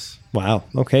regardless. Wow.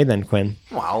 Okay then, Quinn.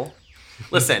 Well,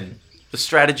 listen, the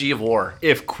strategy of war.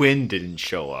 If Quinn didn't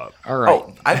show up. All right.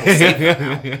 Oh, I will save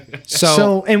them now.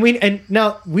 so And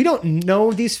now we don't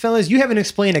know these fellas. You haven't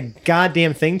explained a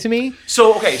goddamn thing to me.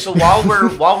 So okay, so while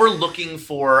we're looking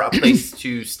for a place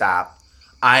to stop,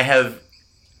 I have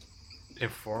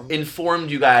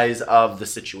informed you guys of the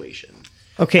situation.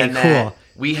 Okay. And Cool. that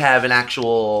we have an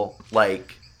actual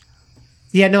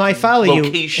Yeah. No, I follow you.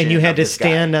 location And you had of to this guy.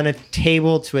 stand on a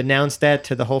table to announce that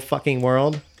to the whole fucking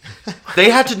world.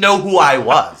 They had to know who I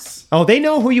was. Oh, they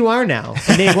know who you are now,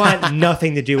 and they want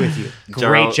nothing to do with you.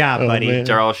 Great Darryl- job, buddy. man.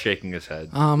 Darrell's shaking his head.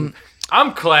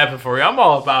 I'm clapping for you. I'm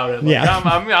all about it. Like, Yeah.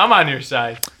 I'm on your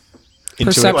side.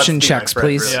 Perception Let's be checks, my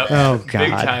friend, please. really. Yep. Oh, Big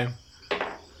God. time.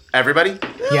 Everybody?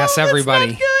 Yes,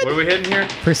 everybody. What are we hitting here?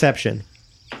 Perception.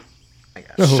 I got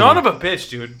it. Oh. Son of a bitch,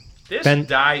 dude. This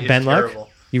die is Ben Luck? terrible.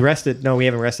 You rested? No, we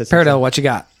haven't rested. since Paradel, then. what you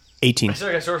got? 18. I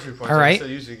still got sorcery points. All I right. can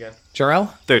still use it again.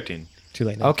 Jarrell? 13. Too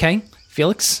late now. Okay.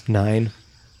 Felix? 9.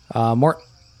 Mort?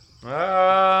 5.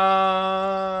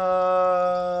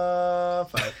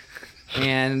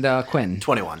 And Quinn?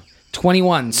 21.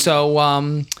 21.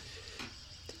 So,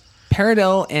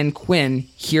 Paradel and Quinn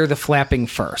hear the flapping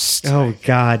first. Oh,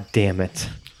 God damn it.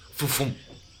 Foo-foom.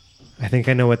 I think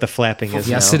I know what the flapping is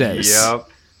Yes, now. it is. Yep.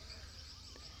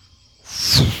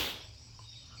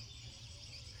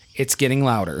 It's getting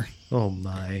louder. Oh,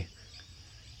 my.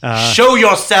 Show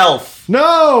yourself!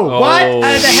 No! What Oh,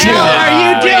 the hell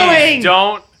are you doing?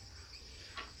 Don't.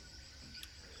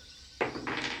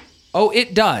 Oh,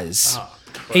 it does.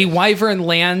 A wyvern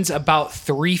lands about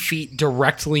 3 feet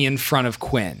directly in front of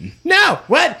Quinn No!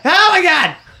 What? Oh, my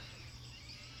God!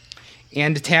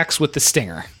 and attacks with the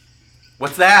stinger.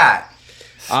 What's that?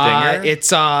 Stinger?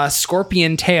 It's a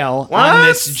scorpion tail What? on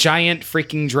this giant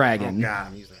freaking dragon.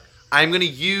 God, I'm going to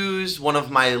use one of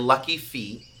my lucky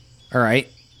feet All right.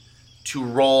 to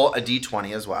roll a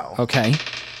d20 as well. Okay.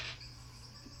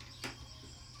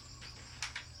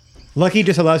 Lucky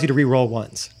just allows you to re-roll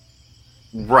once.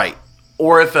 Right.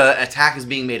 Or if an attack is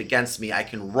being made against me, I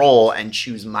can roll and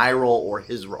choose my roll or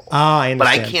his roll. Ah, I but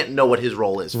I understand. can't know what his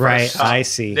roll is Right, first. I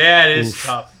see. That is Oof.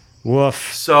 tough.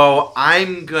 Woof. So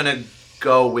I'm going to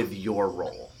go with your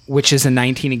roll, Which is a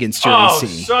 19 against your Oh,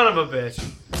 AC. son of a bitch.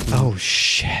 Oh,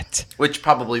 shit. which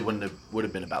probably would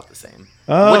have been about the same.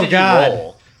 Oh, what did God. you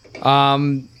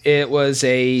roll? It was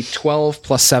a 12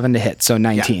 plus 7 to hit, so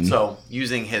 19. Yeah, so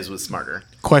using his was smarter.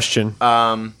 Question.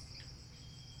 Um,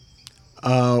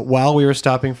 While we were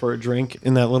stopping for a drink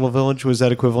in that little village, was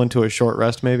that equivalent to a short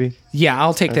rest, maybe? Yeah,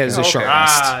 I'll take that as a short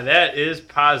rest. Ah, that is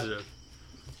positive.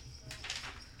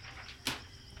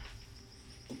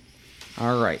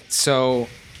 All right, so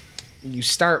you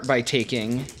start by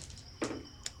taking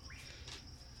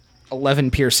 11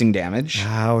 piercing damage,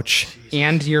 Ouch.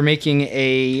 and you're making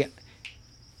a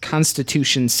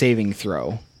Constitution saving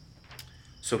throw.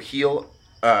 so heal.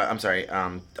 I'm sorry.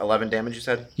 11 damage. You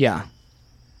said. Yeah,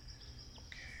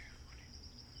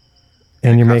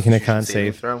 And you're making a Constitution con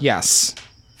saving save. throw? yes.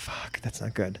 Fuck, that's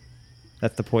not good.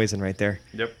 That's the poison right there.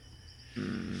 Yep.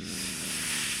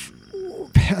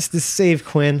 Pass this save,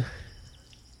 Quinn.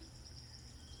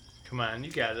 Come on,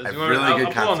 you got this. I have You want me- really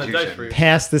good I'll pull on the dice constitution. for you.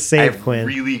 Pass the I save, have Quinn.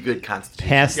 really good constitution.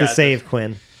 Pass the got save, this.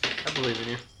 Quinn. I believe in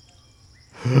you.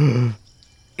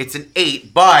 It's an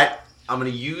 8, but I'm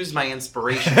going to use my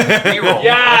inspiration to reroll.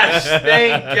 Yes,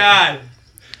 thank God.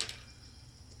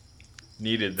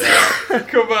 Needed that.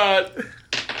 Come on.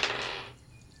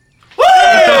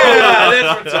 Yeah,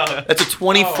 that's what's up. That's a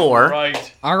 24.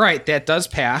 Right. All right, that does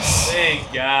pass.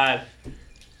 Thank God.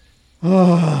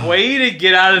 Way to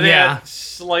get out of that Yeah.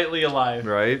 slightly alive.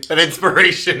 Right? That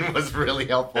inspiration was really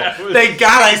helpful. That was- Thank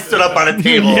God I stood up on a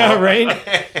table. Yeah,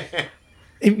 right?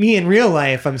 Me in real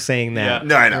life, I'm saying that.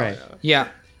 No, I know. Right. Yeah,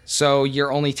 so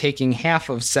you're only taking half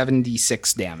of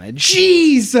 76 damage.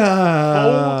 Jesus!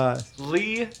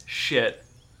 Holy shit.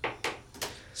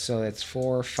 So that's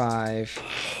 4, 5.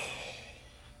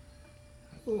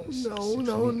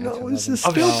 No, this is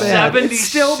Of still bad. 76 It's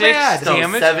still bad. So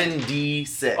damage?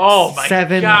 7d6. Oh my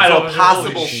Seven. God. So that was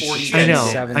possible holy 14. shit. I know.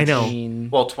 17,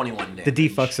 Well, 21 damage. The D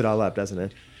fucks it all up, doesn't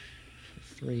it?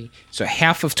 3. So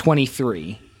half of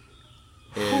 23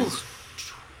 is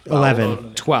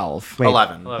 11. 12. Wait,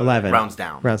 11. 11. Rounds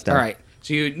down. Rounds down. All right,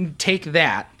 so you take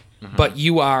that, but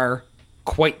you are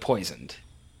quite poisoned.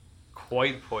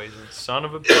 Quite poison. Son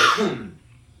of a bitch.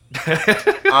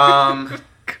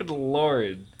 Good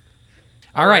lord.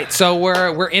 All right, so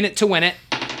we're in it to win it.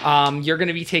 You're going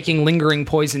to be taking lingering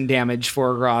poison damage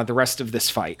for the rest of this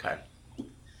fight. Okay.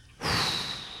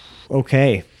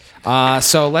 Okay.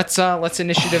 So let's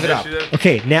initiative it up.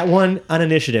 Okay, nat 1 on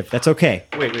initiative. That's okay.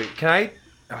 Wait. Can I?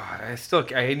 Oh,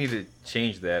 I need to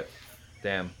change that.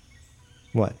 Damn.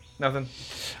 What? Nothing.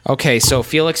 Okay, so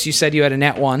Felix, you said you had a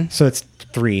net 1. So it's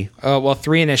 3. Well,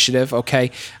 3 initiative.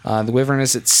 Okay, the Wyvern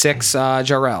is at 6.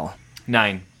 Jarrell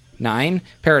 9. 9.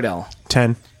 Paradel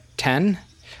 10. 10.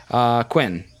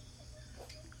 Quinn.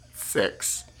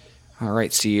 6. All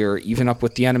right, so you're even up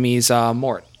with the enemies.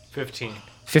 Mort 15.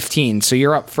 15. So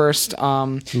you're up first.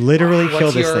 Literally kill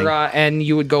What's this your thing. and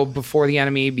you would go before the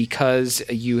enemy because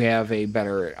you have a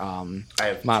better I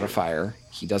have modifier.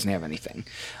 He doesn't have anything.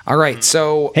 All right,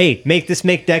 so Hey, make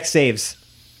deck saves.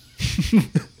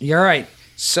 you're all right.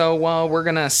 So we're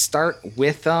gonna start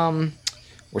with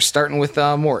We're starting with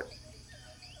Mort.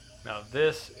 Now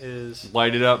this is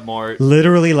Light it up, Mort.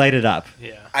 Literally light it up.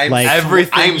 yeah. I'm Like-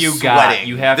 Everything I'm you got, sweating.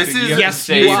 you have this to- is, you have to Yes,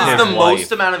 save you This are. is the his most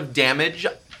life. amount of damage.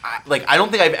 I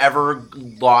don't think I've ever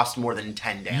lost more than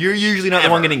 10 damage. You're usually not the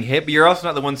one getting hit, but you're also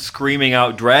not the one screaming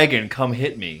out, "Dragon, come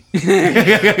hit me." Listen,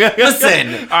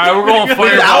 All right, we're going without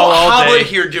fireball all Hoblet day.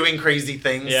 here doing crazy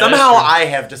things, Yeah, somehow that's true. I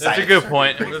have decided. That's a good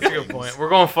point. That's a good point. We're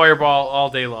going fireball all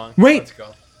day long. Wait. Let's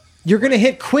go. You're gonna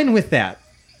hit Quinn with that.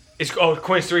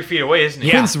 Quinn's 3 feet away, isn't he?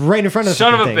 Yeah. Quinn's right in front of the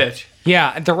Son of a fucking thing. bitch.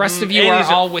 Yeah, the rest of you and are he's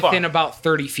a all fuck. within about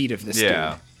 30 feet of this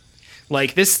Yeah. dude.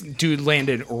 Like, this dude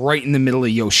landed right in the middle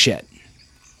of yo shit.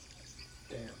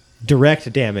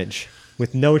 Direct damage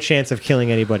with no chance of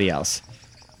killing anybody else.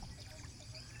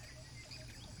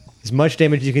 As much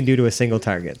damage you can do to a single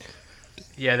target.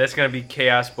 Yeah, that's gonna be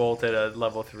Chaos Bolt at a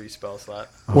level 3 spell slot.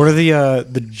 What are the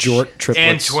Jort triplets?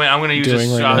 And twin. I'm gonna use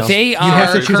doing a. right now? They have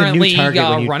are to choose a new currently target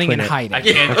when you running twin and it. hiding.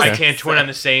 I can't twin on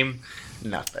the same.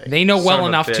 Nothing. They know Son well of a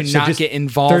enough to bitch. So not just get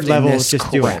involved third level, in this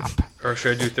just do it. crap. Or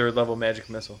should I do 3rd level magic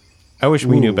missile? I wish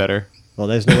we knew Ooh. better. Well,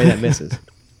 there's no way that misses.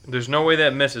 There's no way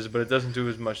that misses, but it doesn't do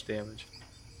as much damage.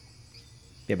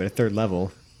 Yeah, but at 3rd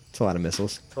level, it's a lot of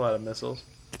missiles. It's a lot of missiles.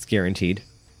 It's guaranteed.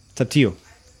 It's up to you.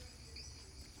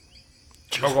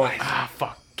 We're going.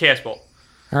 Fuck. Chaos Bolt.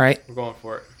 All right. We're going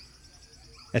for it.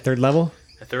 At 3rd level,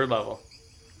 At 3rd level.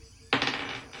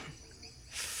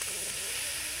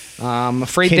 I'm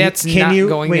afraid Can- that's can not you-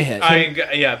 going wait, to hit.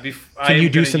 Can you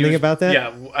do something about that?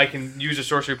 Yeah, I can use a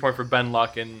sorcery point for Ben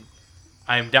Luck, and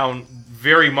I'm down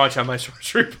very much on my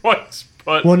sorcery points.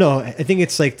 But well, no, I think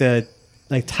it's like the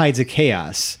Tides of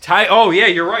Chaos. Oh yeah,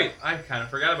 you're right. I kind of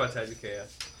forgot about Tides of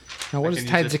Chaos. Now, what I does can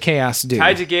use Tides this. of Chaos do?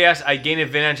 Tides of Chaos, I gain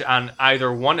advantage on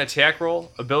either one attack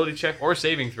roll, ability check, or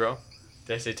saving throw.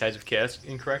 Did I say Tides of Chaos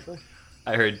incorrectly?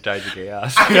 I heard Tides of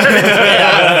Chaos.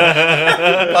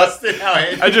 Busted out.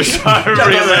 I just saw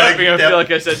everybody laughing. I feel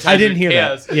like I said Tides I didn't of hear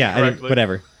Chaos that. Yeah, I didn't, correctly.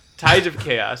 whatever. Tides of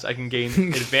Chaos, I can gain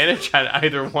advantage on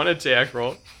either one attack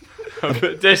roll.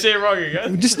 Did I say it wrong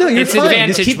again? Just no, you're It's fine.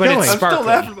 advantage, Just keep but going. it's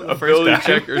sparkling. Ability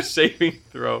check or saving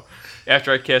throw.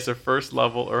 After I cast a 1st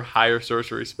level or higher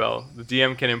sorcery spell, the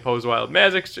DM can impose wild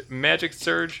magic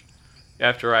surge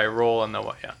after I roll on the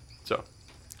yeah. So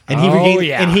And he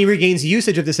yeah. regains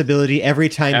usage of this ability every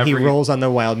time he Every- rolls on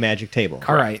the wild magic table.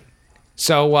 All right.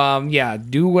 So, yeah,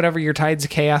 do whatever your Tides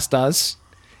of Chaos does,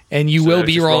 and you will that's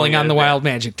be just rolling rolling on the at wild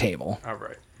magic table. all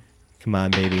right. Come on,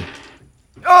 baby.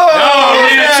 Oh,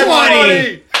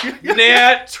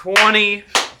 Nat 20,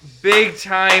 big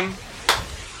time,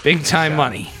 Big time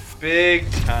money. big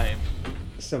time.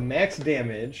 So max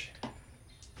damage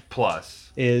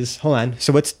Plus. is, hold on.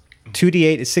 So what's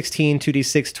 2d8 is 16,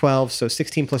 2d6 12. So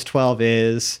 16 plus 12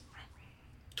 is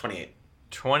 28.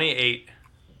 28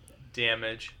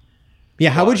 damage. yeah.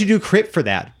 How would you do crit for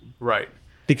that? Right.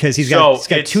 Because he's So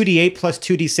got it's- 2d8 plus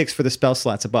 2d6 for the spell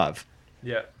slots above.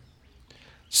 Yeah.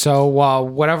 So,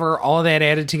 whatever, all of that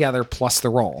added together plus the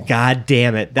roll. God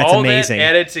damn it, that's All amazing. that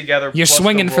added together. You're plus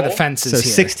swinging for the roll, fences So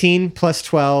here. 16 plus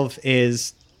 12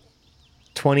 is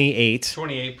 28.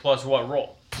 28 plus what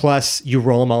roll? Plus you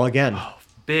roll them all again.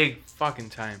 Big fucking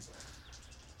time.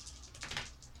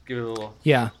 Give it a little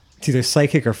Yeah. It's either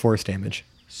psychic or force damage.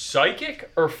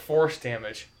 psychic or force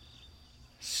damage.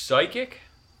 Psychic.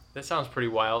 That sounds pretty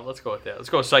wild. Let's go with that. Let's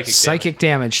go with psychic. Psychic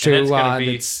damage And to that's gonna be-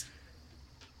 that's-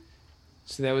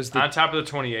 so that was Damage. the On top of the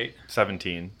 28,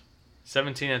 17.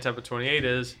 17 on top of 28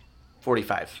 is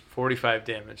 45. 45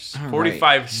 damage. All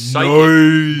 45 right.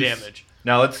 psychic damage.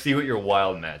 Now let's see what your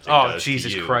wild magic Oh does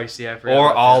Jesus to you. Christ! Yeah, I forgot Or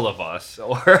about all that. of us.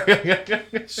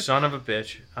 Or Son of a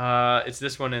bitch. It's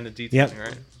this one in the Yep. detailing,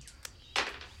 right?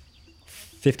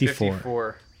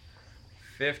 54.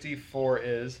 54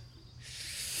 is.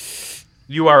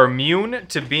 You are immune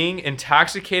to being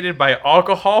intoxicated by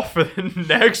alcohol for the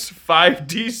next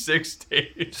 5d6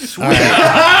 days. roll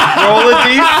a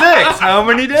d6. How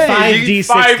many days? 5d6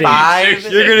 5d6 days.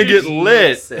 Five. You're gonna get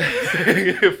lit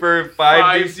Six. for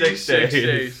 5d6 days.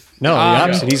 days. No, the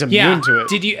opposite. He's immune yeah. to it.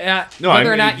 Did you No, whether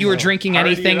I or not mean, you were drinking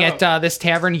party anything it at this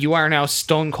tavern, you are now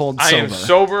stone cold I sober. am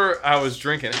sober. I was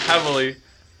drinking heavily.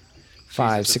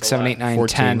 5, Jesus, 6, that's a 7, lot. 8, 9,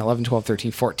 14. 10, 11, 12,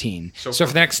 13, 14. So So for-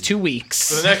 for the next 2 weeks.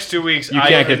 For the next 2 weeks, You I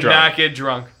can't get drunk. not get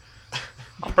drunk.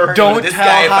 Don't This tell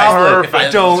guy, if I slip, if I-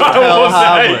 Howard. Don't I tell will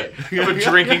Howard. say, you have a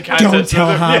drinking contest. Don't tell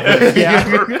with him.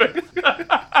 Howard.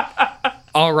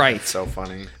 All right. So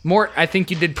funny. Mort, I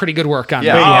think you did pretty good work on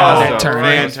Yeah, that awesome. turn.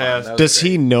 Fantastic. Does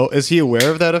he know? Is he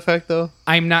aware of that effect though?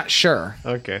 I'm not sure.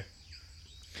 Okay.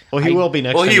 Well, he will be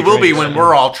next. Well, time he will be drinks. when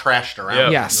we're all trashed around. Yeah.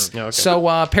 Yes. Yeah, okay. So,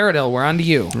 Paradil, we're on to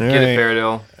you. All Get it, right.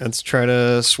 Paradil. Let's try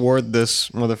to sword this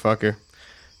motherfucker.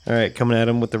 All right, coming at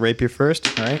him with the rapier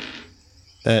first. All right.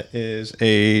 That is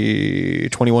a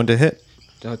 21 to hit.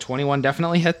 21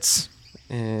 definitely hits.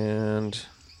 And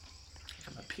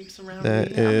Peeps around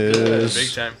that me. I'm good. Big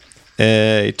is time.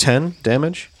 a 10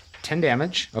 damage. 10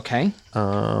 damage. Okay.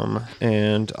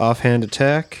 And offhand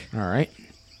attack. All right.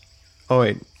 Oh,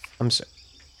 wait. I'm sorry.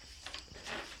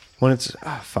 When it's...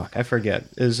 fuck. I forget.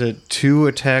 Is it 2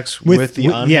 attacks with the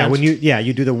on-hand? Yeah,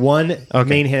 you do the one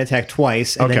main hand attack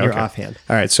twice, and then your offhand.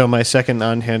 All right, so my second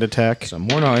on-hand attack So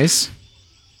more noise.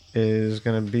 is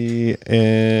going to be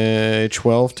a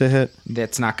 12 to hit.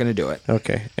 That's not going to do it.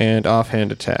 Okay, and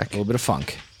offhand attack A little bit of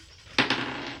funk.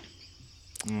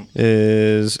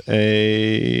 is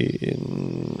a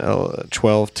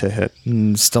 12 to hit.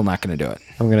 Still not going to do it.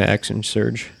 I'm going to action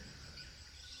surge.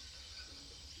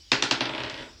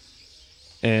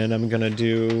 And I'm going to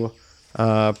do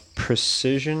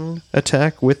precision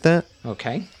attack with that.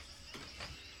 Okay.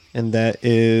 And that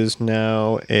is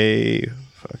now a...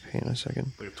 Fuck, hang on a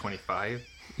second. Like a 25.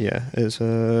 Yeah, is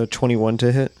a 21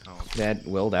 to hit. That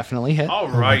will definitely hit. All Oh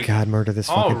my right. god, murder this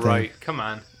All fucking right. Come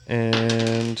on.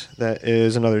 And that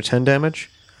is another 10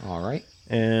 damage. All right.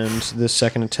 And the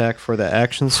second attack for the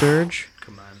action surge.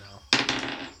 Come on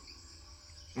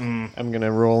now. I'm going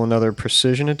to roll another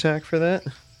precision attack for that.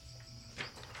 thing.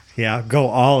 Yeah, go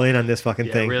all in on this fucking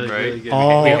Yeah, thing. really, Right? really good.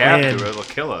 All We have in. to. It'll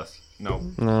kill us. No.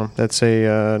 No, that's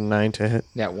a 9 to hit.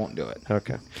 That won't do it.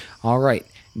 Okay. All right.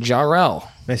 Jarrell,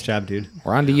 Nice job, dude.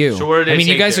 we're on to you. So what did it I mean,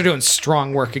 you take guys there? are doing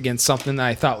strong work against something that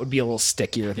I thought would be a little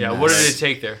stickier than Yeah, this. what did it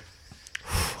take there?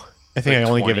 I think I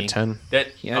only give 20. it 10. That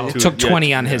Yeah, oh, it took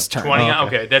 20 on his turn. 20.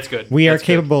 Okay, that's good. We are That's good.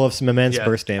 capable of some immense Yeah.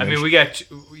 burst damage. I mean, we got.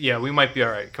 Yeah, we might be all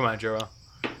right. Come on, Joel.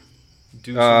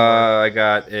 Do some work. I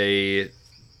got a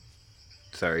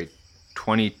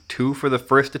 22 for the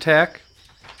first attack.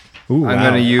 Ooh, I'm wow.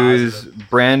 going to use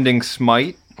Branding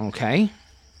Smite. Okay.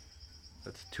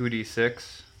 That's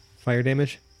 2d6. Fire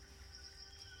damage.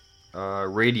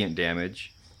 Radiant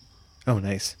damage. Oh,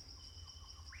 nice.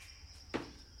 I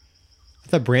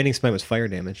thought branding smite was fire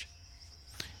damage.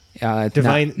 Not 100%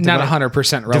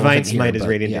 relevant Divine here, smite is but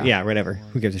radiant. Yeah, whatever.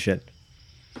 Who gives a shit?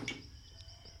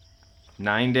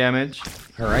 9 damage.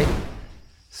 All right.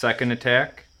 Second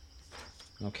attack.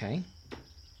 Okay.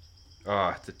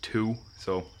 It's a 2,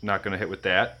 so not going to hit with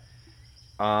that.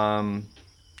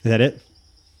 Is that it?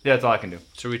 Yeah, that's all I can do.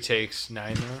 So he takes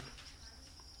 9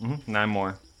 there. 9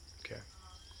 more. Okay.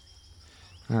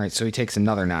 All right. So he takes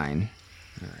another 9.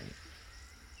 All right.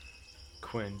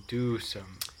 Quinn, do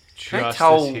some Can I justice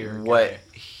tell here. what? guy.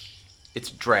 It's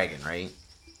dragon, right?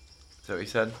 Is that what you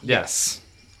said? Yes.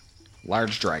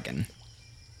 Large dragon.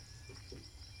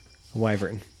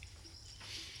 Wyvern.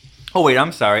 Oh wait,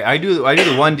 I'm sorry. I do the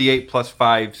 1d8 plus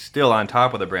 5 still on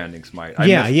top of the Branding Smite. I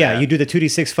Yeah, missed yeah. that. You do the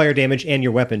 2d6 fire damage and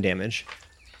your weapon damage.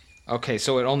 Okay,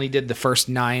 so it only did the first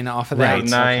 9 off of So that. Right.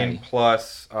 9 Okay.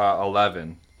 plus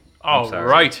 11. Oh, sorry.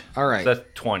 right. All right. So that's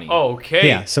 20. Okay.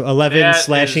 Yeah, so 11 That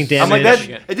slashing is- damage. I'm like that.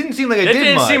 Damage. It didn't seem like I That did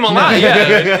didn't much. seem a lot. Yeah,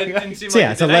 it didn't seem So like yeah,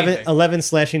 it it's did 11, anything. 11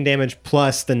 slashing damage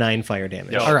plus the 9 fire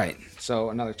damage. Yeah. All right. So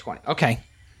another 20. Okay.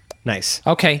 Nice.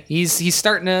 Okay. He's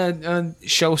starting to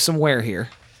show some wear here.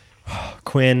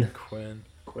 Quinn. Quinn.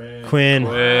 Quinn. Quinn.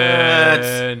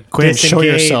 Quinn, show Disengage.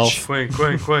 yourself.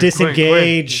 Quinn.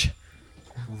 Disengage.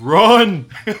 Run.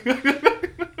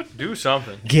 Do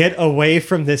something. Get away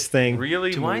from this thing.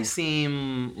 Really? Do I move.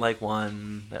 seem like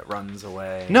one that runs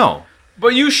away? No.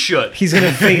 But you should. He's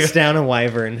gonna face down a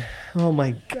wyvern. Oh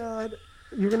my god.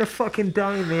 You're gonna fucking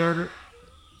die, man.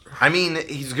 I mean,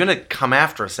 he's gonna come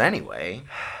after us anyway.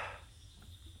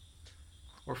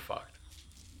 We're fucked.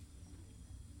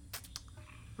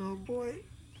 Oh boy.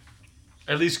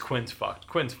 At least Quinn's fucked.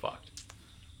 Quinn's fucked.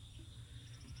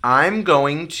 I'm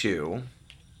going to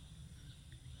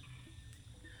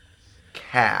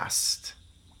cast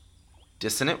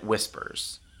Dissonant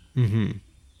Whispers. Mm-hmm.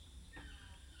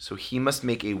 So he must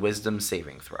make a Wisdom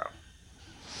saving throw.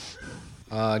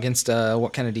 Against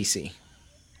what kind of DC?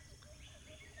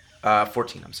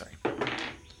 14, I'm sorry.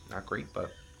 Not great,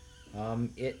 but...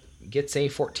 It gets a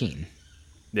 14.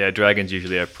 Yeah, dragons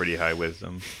usually have pretty high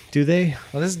wisdom. Do they?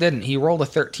 Well, this didn't. He rolled a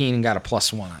 13 and got a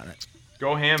 +1 on it.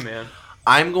 Go ham, man.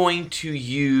 I'm going to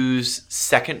use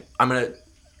second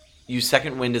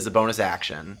wind as a bonus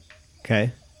action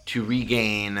Okay. to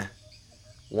regain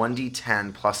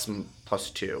 1d10 plus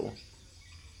 2.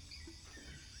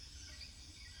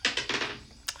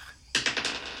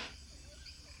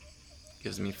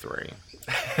 Gives me 3.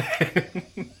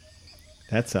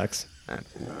 That sucks.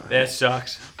 That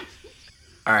sucks.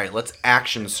 All right, let's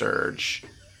action surge.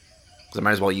 Because I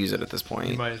might as well use it at this You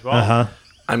point. might as well. Uh-huh.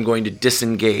 I'm going to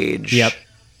disengage. Yep.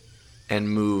 And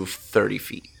move 30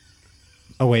 feet.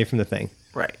 away from the thing.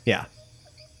 Right. Yeah.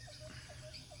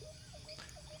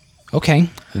 Okay,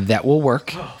 that will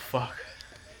work. Oh fuck.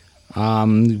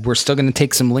 We're still going to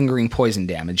take some lingering poison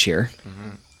damage here.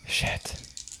 Shit.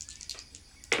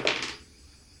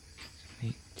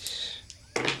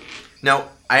 Now,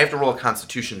 I have to roll a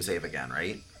Constitution save again,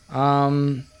 right?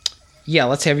 Yeah,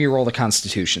 let's have you roll the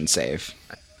Constitution save.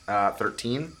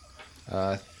 13.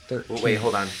 13. Wait,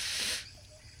 hold on.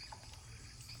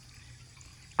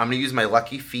 I'm going to use my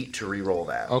lucky feat to re-roll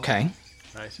that. Okay.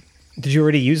 Nice. Did you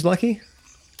already use Lucky?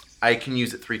 I can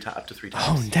use it up to 3 times.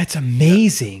 Oh, that's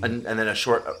amazing. And then a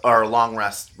short or a long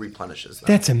rest replenishes them.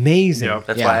 That's amazing. Yep.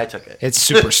 That's Yeah. why I took it. It's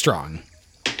super strong.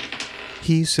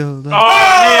 He's so lucky.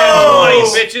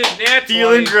 Oh, man, 20, bitches. Nat 20.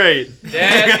 Feeling great.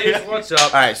 That is what's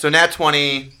up. All right, so nat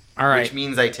 20, All right. which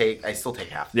means I still take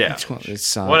half. Yeah. It's,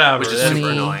 Whatever. Which is that's, super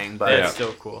annoying, but that's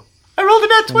still cool. I rolled a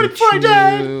nat 20 before I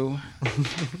died.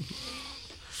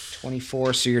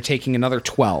 24, so you're taking another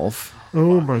 12.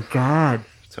 Oh my god.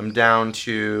 So I'm down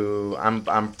to I'm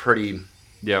feeling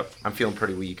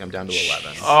pretty weak. I'm down to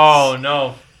 11. Oh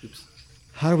no.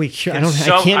 How do we cure? I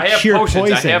So- can't have cure potions.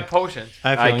 poison. I have potions. I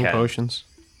have I healing can. potions.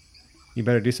 You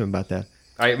better do something about that.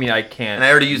 I mean, I can't. And I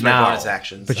already used my now. bonus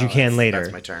action. But so you can that's- later.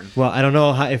 That's my turn. Well, I don't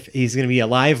know if he's going to be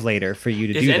alive later for you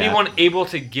to Is do anyone that. able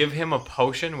to give him a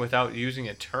potion without using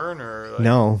a turn or? Like,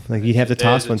 No, like you'd have to That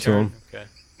toss is a one to turn? him. Okay.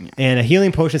 And a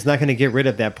healing potion's not going to get rid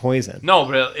of that poison. No,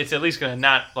 but it's at least gonna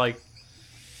not like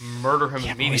murder him Yeah, but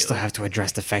immediately. we still have to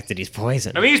address the fact that he's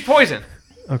poisoned. I mean, he's poison.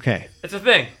 Okay. It's a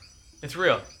thing. It's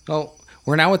real. Well,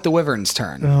 we're now at the Wyvern's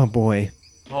turn. Oh boy.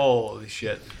 Holy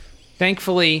shit.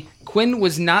 Thankfully, Quinn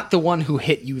was not the one who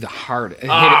hit you the hardest.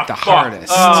 Ah, hit it the fuck.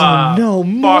 hardest. Ah, No, fuck.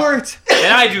 Mort.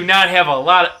 And I do not have a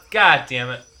lot of. God damn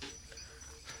it.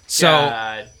 So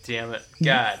God damn it.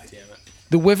 God damn it.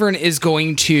 the Wyvern is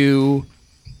going to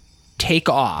take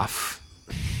off,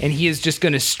 and he is just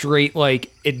going to straight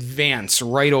advance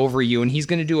right over you, and he's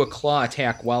going to do a claw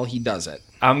attack while he does it.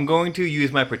 I'm going to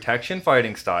use my protection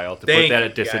fighting style to Thank put that you,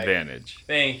 at disadvantage.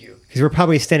 Thank you. Because he's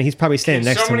probably standing Can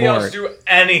next to somebody else Mort. do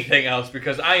anything else?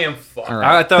 Because I am fucked. All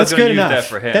right. I thought That's I was going good to use enough. that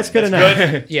for him. That's good enough.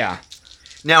 Good. Yeah.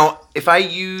 Now, if I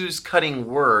use cutting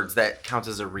words, that counts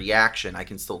as a reaction. I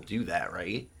can still do that,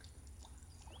 right?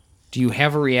 Do you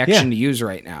have a reaction Yeah. to use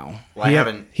right now? Well, I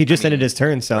haven't. He just I mean, ended his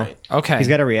turn, so right. Okay. he's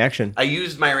got a reaction. I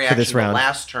used my reaction this the round.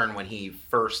 last turn when he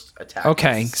first attacked.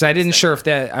 Okay, us. because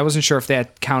I wasn't sure if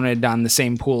that counted on the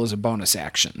same pool as a bonus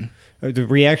action. The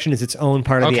reaction is its own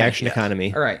part of the Okay, action yeah.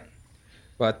 economy. All right,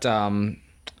 but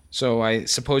so I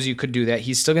suppose you could do that.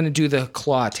 He's still going to do the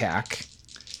claw attack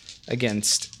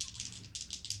against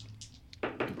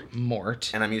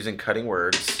Mort. And I'm using cutting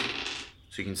words, so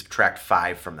you can subtract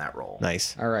 5 from that roll.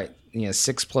 Nice. All right, yeah,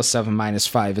 6 + 7 -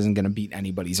 5 isn't going to beat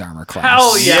anybody's armor class.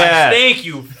 Hell yes. Yes. Thank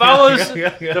you, fellas.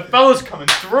 The fellas coming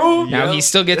through. Now he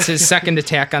still gets his second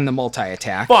attack on the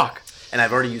multi-attack. Fuck. And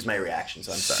I've already used my reaction,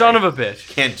 so I'm sorry. Son of a bitch.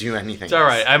 Can't do anything. It's all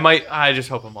right. I just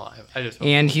hope I'm alive. I just hope.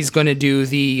 And he's going to do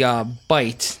the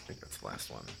bite I think that's the last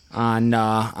one.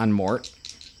 on Mort,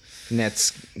 and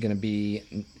that's going to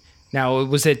be. Now,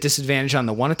 was it disadvantage on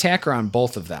the one attack or on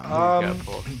both of them? Yeah,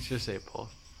 pull. Just say pull.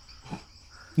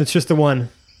 It's just the one.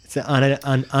 It's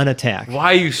on attack.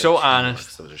 Why are you so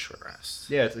honest? So it was a short rest.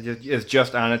 Yeah, it's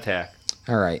just on attack.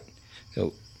 All right.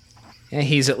 So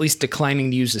he's at least declining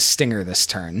to use a stinger this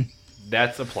turn.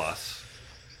 That's a plus.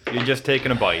 You're just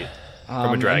taking a bite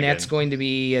from a dragon. And that's going to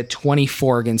be a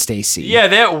 24 against AC. Yeah,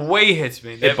 that way hits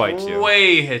me. That bites you.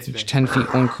 way hits me. 10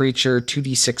 feet, one creature,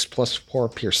 2d6 plus 4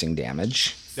 piercing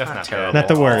damage. That's not terrible. terrible. Not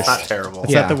the worst. It's not terrible.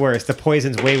 It's Yeah. not the worst. The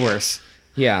poison's way worse.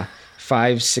 Yeah.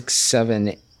 5, 6,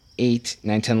 7, 8,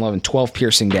 9, 10, 11, 12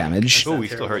 piercing damage. Oh, we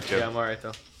still hurt you. Yeah, I'm all right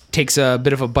though. Takes a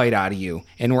bit of a bite out of you.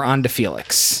 And we're on to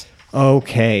Felix.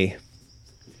 Okay.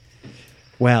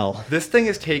 Well, This thing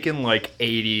has taken like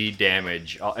 80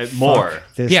 damage. More.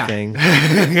 this Yeah. thing.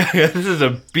 This is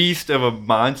a beast of a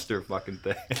monster fucking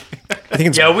thing. I think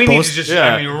it's Yeah, we need both- to just,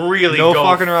 yeah. I mean, really No go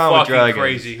fucking around with fucking dragons.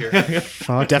 crazy here.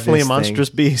 fuck Definitely this a monstrous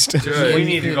beast. we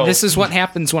need to go. This is what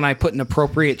happens when I put an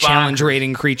appropriate challenge Bonkers.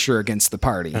 rating creature against the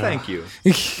party. Thank you.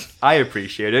 I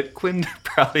appreciate it. Quinn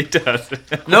probably does.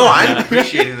 No, I'm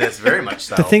appreciating this very much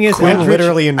so. The thing is, Quinn Eldritch-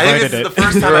 literally I think invited this is it. the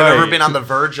first time I've ever Right. been on the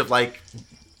verge of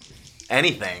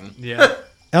anything. Yeah.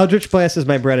 Eldritch Blast is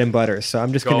my bread and butter, so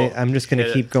I'm just Go. gonna Hit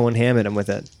it. keep going ham at him with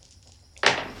it.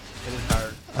 It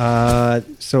is hard.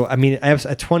 So I mean, I have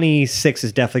a 26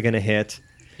 is definitely gonna hit,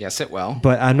 Yes, it will.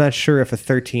 but I'm not sure if a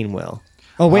 13 will.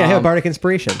 Oh wait, I have a bardic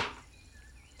inspiration.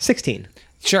 16.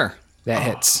 Sure, that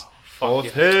hits.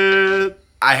 Both hit.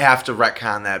 I have to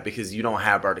retcon that because you don't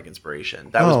have Bardic Inspiration.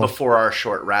 That was Oh. before our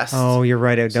short rest. Oh, you're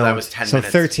right. I don't. so that was 10 so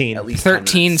minutes. 13. At least 10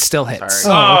 13 minutes. still hits.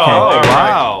 Sorry. Oh, okay. Oh,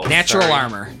 wow. Natural Sorry.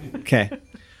 armor. Okay.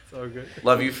 So good.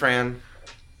 Love you, Fran.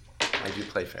 I do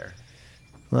play fair.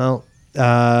 Well,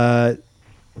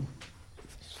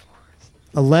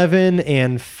 11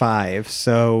 and 5.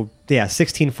 So, yeah,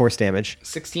 16 force damage.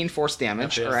 16 force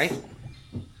damage. Okay. All right.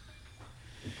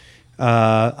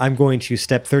 I'm going to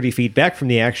step 30 feet back from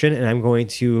the action, and I'm going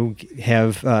to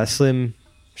have Slim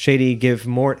Shady give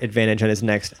Mort advantage on his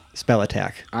next spell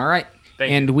attack. All right.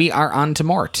 Thank And we are on to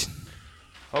Mort.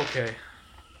 Okay.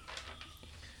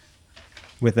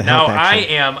 With the Now help I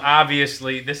action. am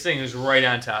obviously this thing is right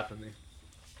on top of me.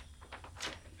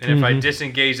 And if I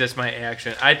disengage, that's my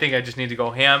action. I think I just need to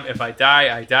go ham. If I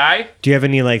die, I die. Do you have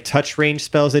any like touch range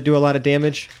spells that do a lot of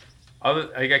damage?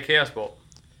 I got Chaos Bolt.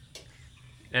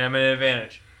 And I'm at an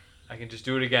advantage. I can just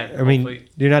do it again. I mean, hopefully.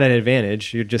 you're not at an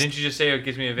advantage. You're just Didn't you just say it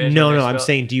gives me advantage? no, on no. my I'm spell?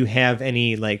 saying, do you have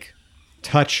any like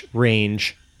touch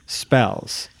range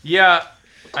spells Yeah.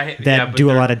 that do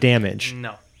a lot of damage?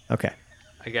 No. Okay,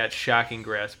 I got Shocking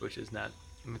Grasp, which is nothing.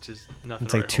 it's like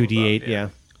to write home 2d8. about, Yeah,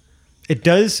 it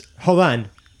does. Hold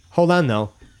on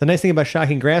though. The nice thing about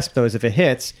Shocking Grasp though is if it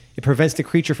hits, it prevents the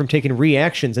creature from taking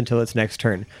reactions until its next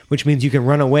turn, which means you can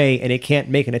run away and it can't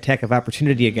make an attack of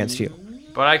opportunity against you.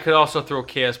 But I could also throw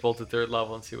Chaos Bolt at 3rd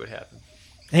level and see what happens.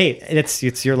 Hey,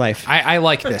 it's your life. I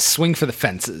like this. Swing for the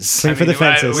fences. Swing for the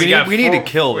fences. we need to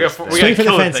kill this thing. Swing for the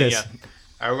kill fences. yeah.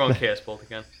 All right, we're going Chaos Bolt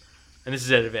again. And this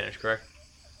is at advantage, correct?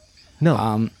 No,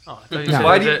 Oh, I thought you No. said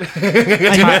Why it do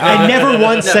was you- at- I never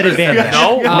once said advantage.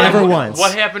 No? Never once.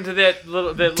 What happened to that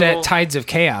little... That Tides of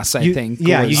Chaos, I think.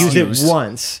 Yeah, was you used it used.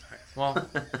 once. Well,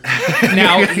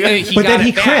 Now, he But got then he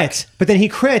it back. crit. But then he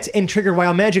crit and triggered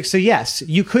wild magic. So yes,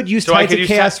 you could use So I Tides could of use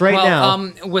Chaos Ti- right Well,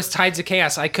 now. with Tides of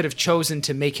Chaos, I could have chosen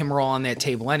to make him roll on that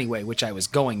table anyway, which I was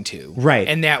going to. Right.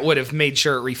 And that would have made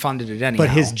sure it refunded it anyhow. But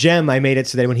his gem, I made it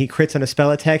so that when he crits on a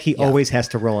spell attack, he always has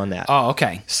to roll on that. Oh,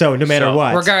 okay. So no matter So,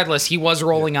 what. Regardless, he was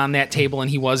rolling on that table and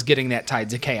he was getting that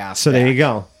Tides of Chaos. So there you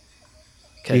go.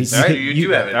 'Cause You- So you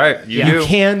do have it. All right, you Yeah. do. You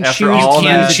can After choose all to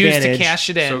can that, choose to advantage. cash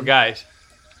it in. so guys,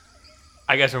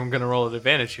 I guess I'm going to roll at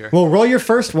advantage here. Well, roll your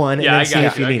first one and yeah, then I see got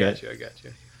if you you. I need got it. you. I got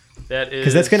you. That is...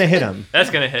 Because that's going to hit him. That's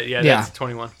going to hit. Yeah, Yeah. that's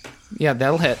 21. yeah,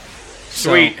 that'll hit.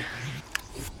 Sweet.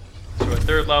 So at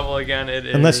 3rd level again, it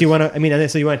is... Unless you want to,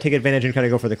 unless you want to take advantage and kind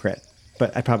of go for the crit.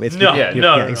 But I probably, it's No, yeah,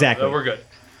 no, exactly. No, we're good.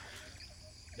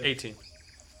 18.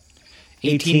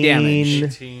 18 damage.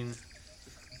 18.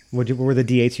 What were the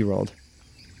d8s you rolled?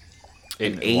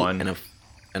 An 8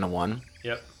 and a 1.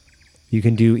 Yep. You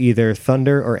can do either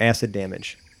thunder or acid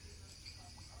damage.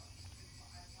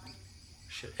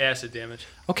 Shit, acid damage.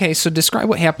 Okay, so describe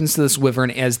what happens to this wyvern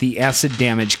as the acid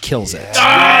damage kills it.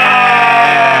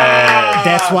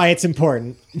 That's why it's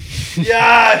important.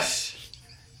 Yes.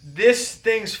 This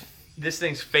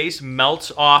thing's face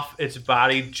melts off its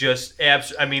body just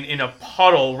in a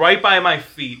puddle right by my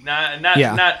feet. Not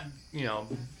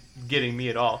getting me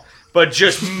at all. But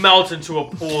just melts into a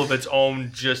pool of its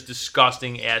own just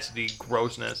disgusting acidy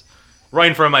grossness. Right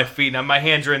in front of my feet. Now my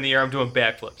hands are in the air, I'm doing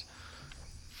backflips.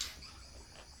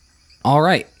 All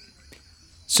right.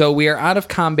 So we are out of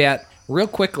combat. Real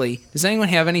quickly, does anyone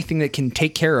have anything that can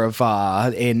take care of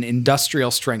an industrial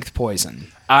strength poison?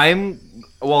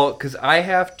 because I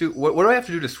have to. What do I have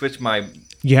to do to switch my?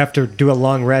 You have to do a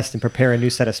long rest and prepare a new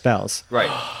set of spells. Right.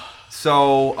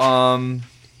 So,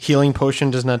 Healing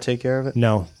potion does not take care of it.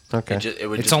 No. Okay.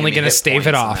 It's only going to stave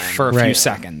it off for a few Right.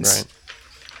 seconds.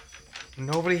 Right.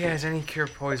 Nobody has any cure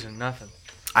poison, nothing.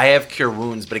 I have cure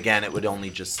wounds, but again, it would only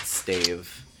just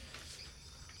stave.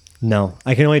 No.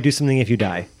 I can only do something if you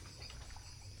die.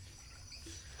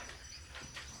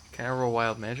 Can I roll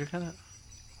wild magic on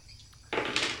it?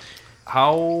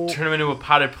 how? Turn him into a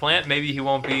potted plant, maybe he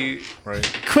won't be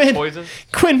Quinn! poisoned.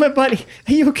 Quinn, my buddy.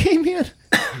 Are you okay, man?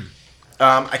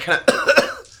 I kind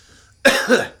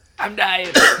of. I'm dying.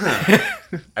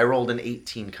 I rolled an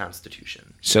 18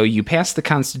 Constitution. So you pass the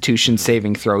Constitution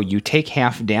saving throw. You take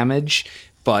half damage,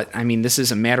 but I mean, this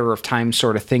is a matter of time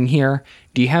sort of thing here.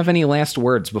 Do you have any last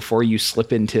words before you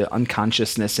slip into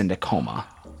unconsciousness into coma?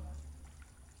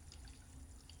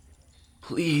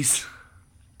 Please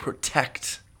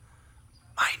protect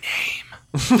my name.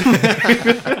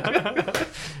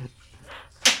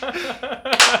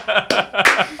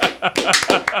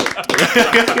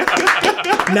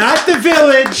 Not the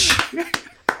village.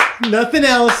 Nothing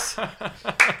else.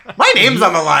 My name's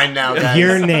on the line now, guys.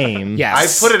 Your name. I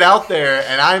Yes. put it out there,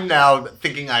 and I'm now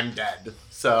thinking I'm dead.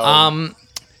 So,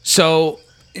 So,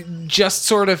 just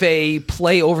sort of a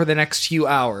play over the next few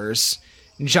hours.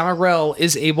 Jarrell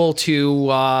is able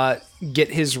to get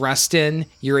his rest in.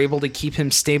 You're able to keep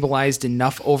him stabilized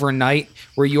enough overnight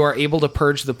where you are able to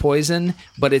purge the poison,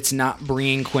 but it's not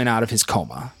bringing Quinn out of his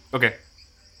coma. Okay.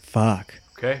 Fuck.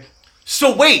 Okay.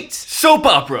 So wait, Soap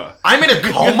opera. I'm in a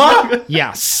coma?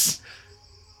 Yes.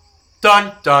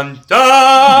 Dun, dun,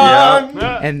 dun!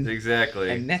 Yep. And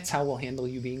Exactly. that's how we'll handle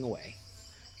you being away.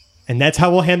 And that's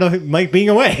how we'll handle Mike being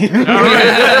away.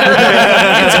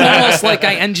 It's almost like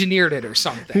I engineered it or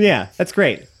something. Yeah, that's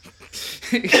great.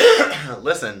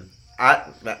 Listen,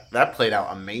 that played out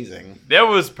amazing. That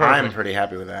was perfect. I'm pretty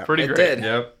happy with that. Pretty It great. did.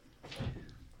 Yep.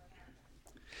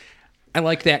 I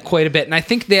like that quite a bit, and I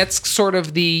think that's sort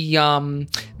of the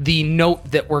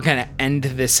note that we're going to end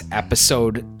this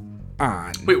episode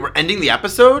on. Wait, we're ending the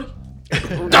episode? I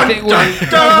think we're-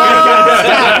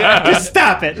 Just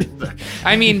stop it.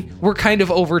 I mean, we're kind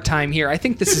of over time here. I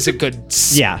think this is a good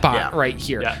Yeah. spot Yeah. right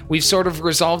here. Yeah. We've sort of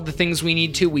resolved the things we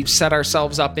need to. We've set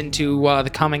ourselves up into the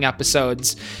coming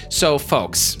episodes. So,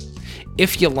 folks,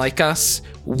 if you like us,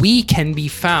 we can be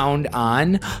found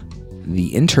on the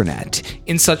internet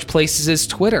in such places as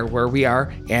Twitter, where we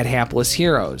are at Hapless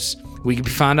Heroes. We can be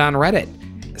found on Reddit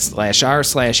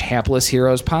 /r/Hapless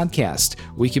Heroes podcast.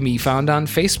 We can be found on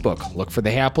Facebook. Look for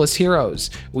the Hapless Heroes.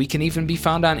 We can even be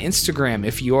found on Instagram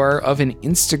if you're of an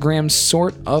Instagram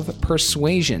sort of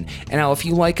persuasion. And now, if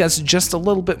you like us just a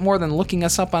little bit more than looking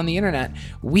us up on the internet,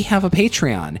 we have a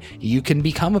Patreon. You can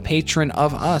become a patron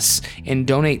of us and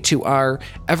donate to our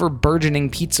ever burgeoning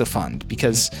pizza fund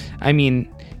because, I mean,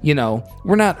 you know,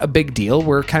 we're not a big deal.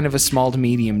 We're kind of a small to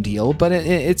medium deal, but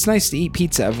it's nice to eat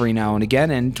pizza every now and again,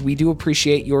 and we do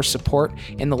appreciate your support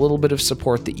and the little bit of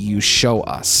support that you show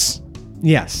us.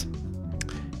 Yes.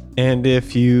 And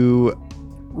if you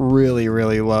really,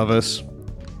 really love us,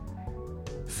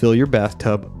 fill your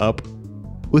bathtub up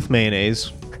with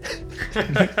mayonnaise.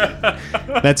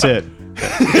 That's it.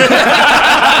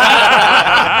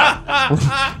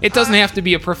 It doesn't have to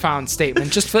be a profound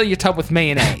statement. Just fill your tub with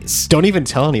mayonnaise. Don't even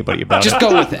tell anybody about Just it.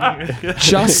 go with it.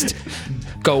 Just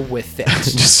go with it.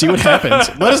 Just see what happens.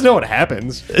 Let us know what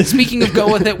happens. Speaking of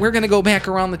go with it, we're going to go back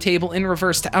around the table in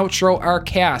reverse to outro our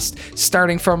cast.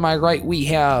 Starting from my right, we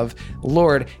have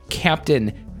Lord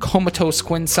Captain Comatose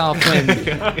Quinn Southwind,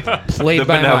 played The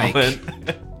by Mike.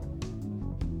 benevolent.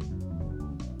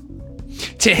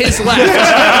 To his left, we've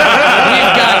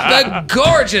got the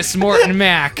gorgeous Morton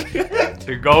Mack,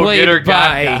 To go Played get her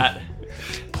by- got.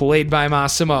 played by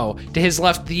Massimo. To his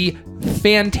left, the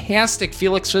fantastic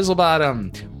Felix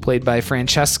Fizzlebottom, played by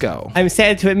Francesco. I'm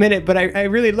sad to admit it, but I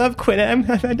really love Quinn. I'm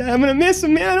gonna miss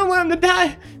him, man. I don't want him to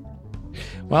die.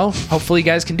 Well, hopefully you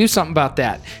guys can do something about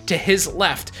that. To his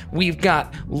left, we've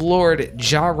got Lord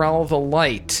Jarrell the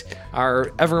Light,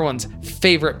 everyone's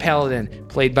favorite paladin,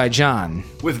 played by John.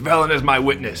 With Velen as my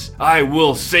witness, I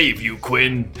will save you,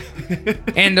 Quinn.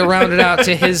 And to round it out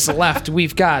to his left,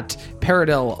 we've got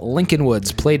Paradil Lincoln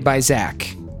Woods, played by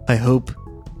Zach. I hope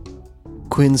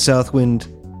Quinn Southwind,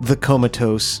 the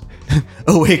comatose,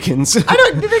 awakens.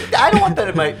 I don't want that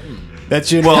in my... That's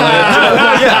your Until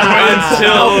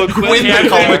Quinn the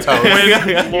comatose.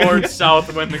 Quinn, Lord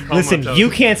Southwind the comatose. Listen, you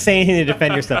can't say anything to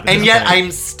defend yourself. at And this yet point.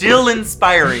 I'm still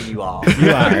inspiring you all.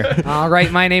 You are. All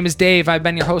right, my name is Dave. I've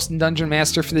been your host and dungeon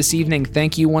master for this evening.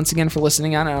 Thank you once again for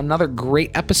listening on another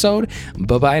great episode.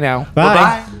 Bye-bye now.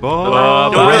 Bye. Bye.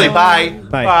 No, really, bye.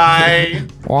 Bye. Bye.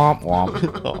 Womp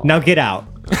womp. Now get out.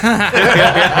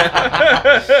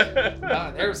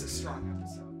 There's a strong